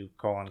Plane 2,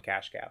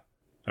 Cash Cab.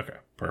 Okay,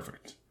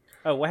 perfect.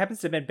 Oh, what happens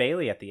to Ben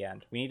Bailey at the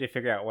end? We need to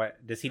figure out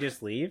what... Does he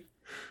just leave?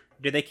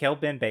 Do they kill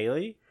Ben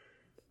Bailey?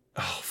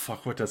 Oh,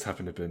 fuck, what does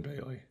happen to Ben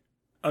Bailey?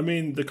 I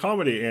mean, the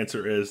comedy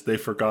answer is they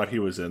forgot he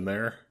was in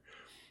there.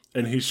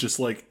 And he's just,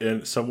 like,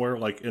 in somewhere,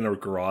 like, in a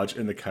garage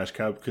in the cash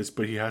cab,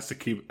 but he has to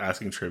keep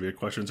asking trivia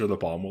questions or the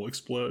bomb will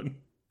explode.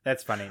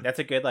 That's funny. That's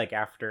a good, like,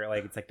 after,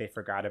 like, it's like they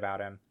forgot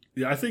about him.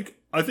 Yeah, I think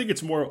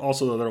it's more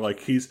also that they're like,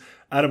 he's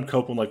Adam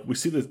Copeland, like, we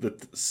see the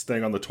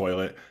thing on the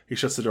toilet. He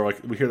shuts the door,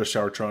 like, we hear the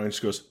shower trying, and he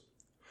just goes,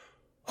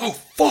 oh,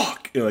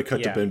 fuck! And, like,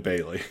 cut to Ben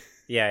Bailey.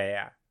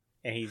 Yeah.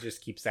 And he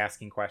just keeps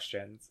asking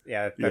questions.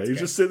 Yeah, that's he's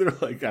good. just sitting there,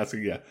 like,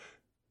 asking, yeah.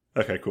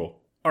 Okay, cool.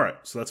 All right,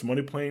 so that's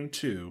Money Plane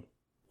 2,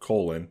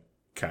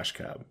 Cash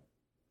Cab.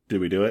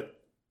 Did we do it?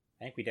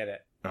 I think we did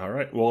it. All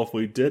right. Well, if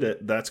we did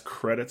it, that's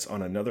credits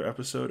on another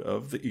episode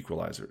of The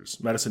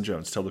Equelizers. Madison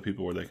Jones, tell the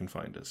people where they can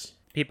find us.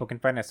 People can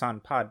find us on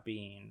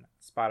Podbean,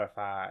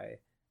 Spotify,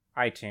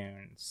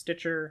 iTunes,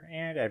 Stitcher,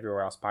 and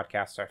everywhere else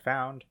podcasts are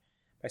found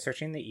by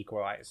searching The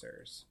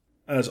Equelizers.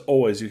 As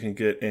always, you can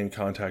get in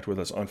contact with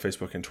us on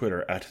Facebook and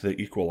Twitter at The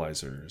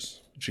Equelizers.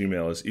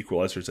 Gmail is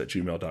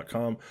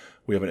equelizers@gmail.com.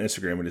 We have an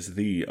Instagram. It is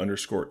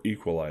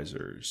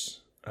 _equalizers.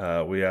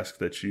 We ask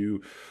that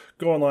you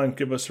go online,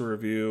 give us a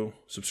review,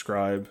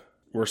 subscribe.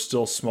 We're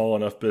still small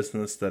enough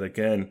business that,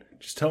 again,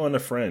 just telling a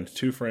friend,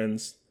 2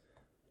 friends,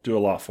 do a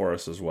lot for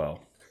us as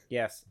well.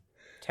 Yes.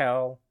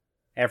 Tell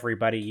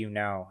everybody you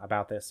know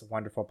about this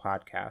wonderful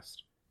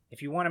podcast.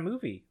 If you want a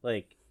movie,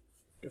 like,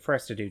 for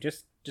us to do,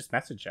 just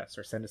message us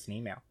or send us an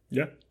email.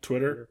 Yeah.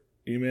 Twitter,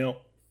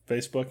 email,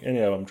 Facebook, any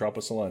of them. Drop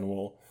us a line.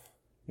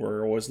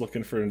 We're always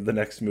looking for the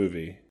next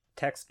movie.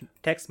 Text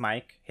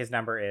Mike. His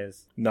number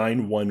is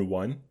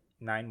 911.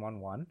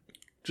 911.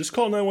 Just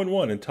call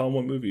 911 and tell them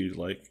what movie you'd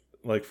like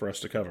for us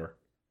to cover.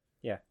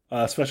 Yeah.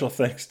 Special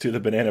thanks to the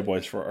Banana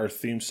Boys for our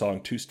theme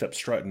song, Two Step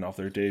Struttin' off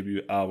their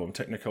debut album,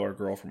 Technicolor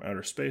Girl from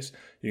Outer Space.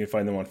 You can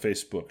find them on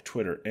Facebook,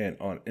 Twitter, and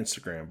on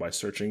Instagram by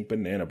searching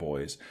Banana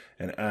Boys.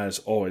 And as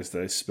always,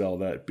 they spell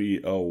that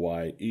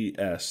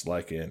BOYES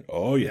like in,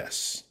 oh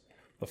yes.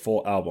 The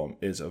full album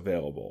is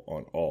available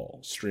on all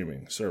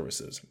streaming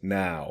services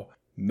now.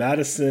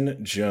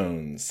 Madison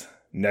Jones,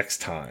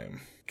 next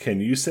time. Can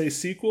you say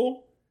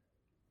sequel?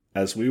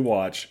 As we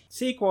watch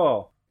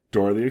Sequel!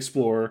 Dora the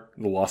Explorer,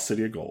 The Lost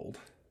City of Gold.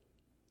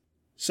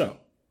 So,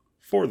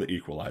 for The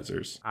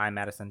Equelizers, I'm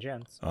Madison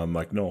Jones. I'm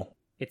Mike Knoll.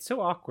 It's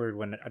so awkward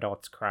when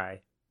adults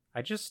cry.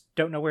 I just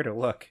don't know where to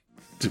look.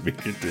 To be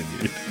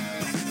continued.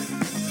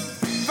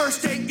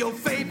 First take your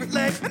favorite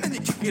leg, and then you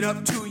kick it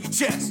up to your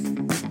chest.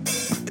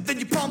 And then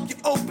you pump your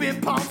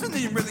open palms, and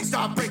then you really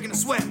start breaking a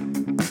sweat.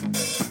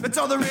 That's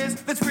all there is,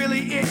 that's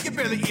really it. You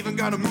barely even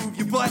gotta move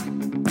your butt.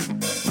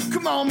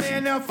 Come on,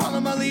 man, now follow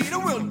my lead,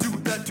 and we'll do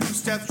the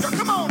 2-step strut.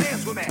 Come on,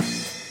 dance with me.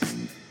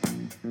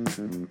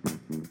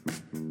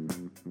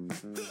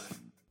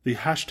 The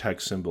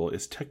hashtag symbol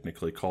is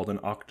technically called an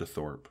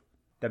octothorpe.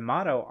 The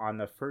motto on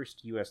the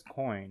first U.S.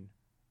 coin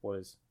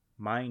was,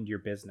 mind your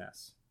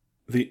business.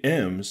 The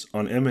M's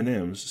on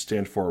M&M's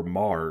stand for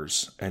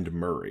Mars and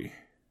Murray.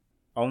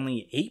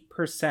 Only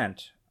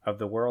 8% of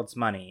the world's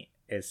money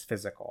is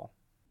physical.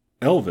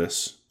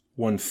 Elvis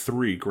won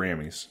 3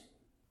 Grammys.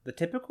 The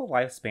typical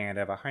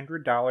lifespan of a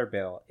 $100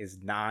 bill is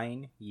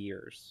 9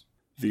 years.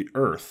 The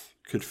Earth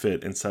could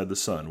fit inside the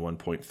sun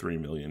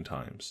 1.3 million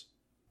times.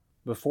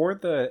 Before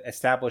the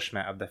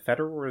establishment of the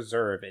Federal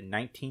Reserve in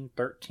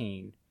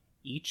 1913,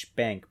 each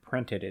bank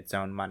printed its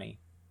own money.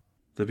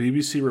 The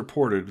BBC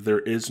reported there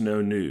is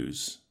no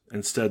news.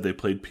 Instead, they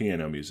played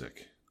piano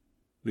music.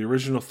 The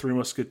original Three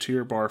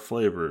Musketeer bar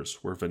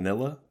flavors were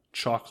vanilla,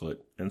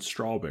 chocolate, and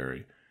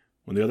strawberry.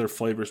 When the other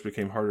flavors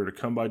became harder to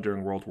come by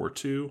during World War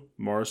II,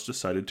 Mars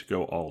decided to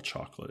go all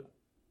chocolate.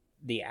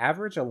 The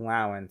average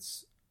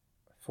allowance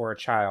for a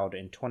child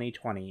in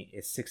 2020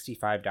 is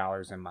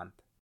 $65 a month.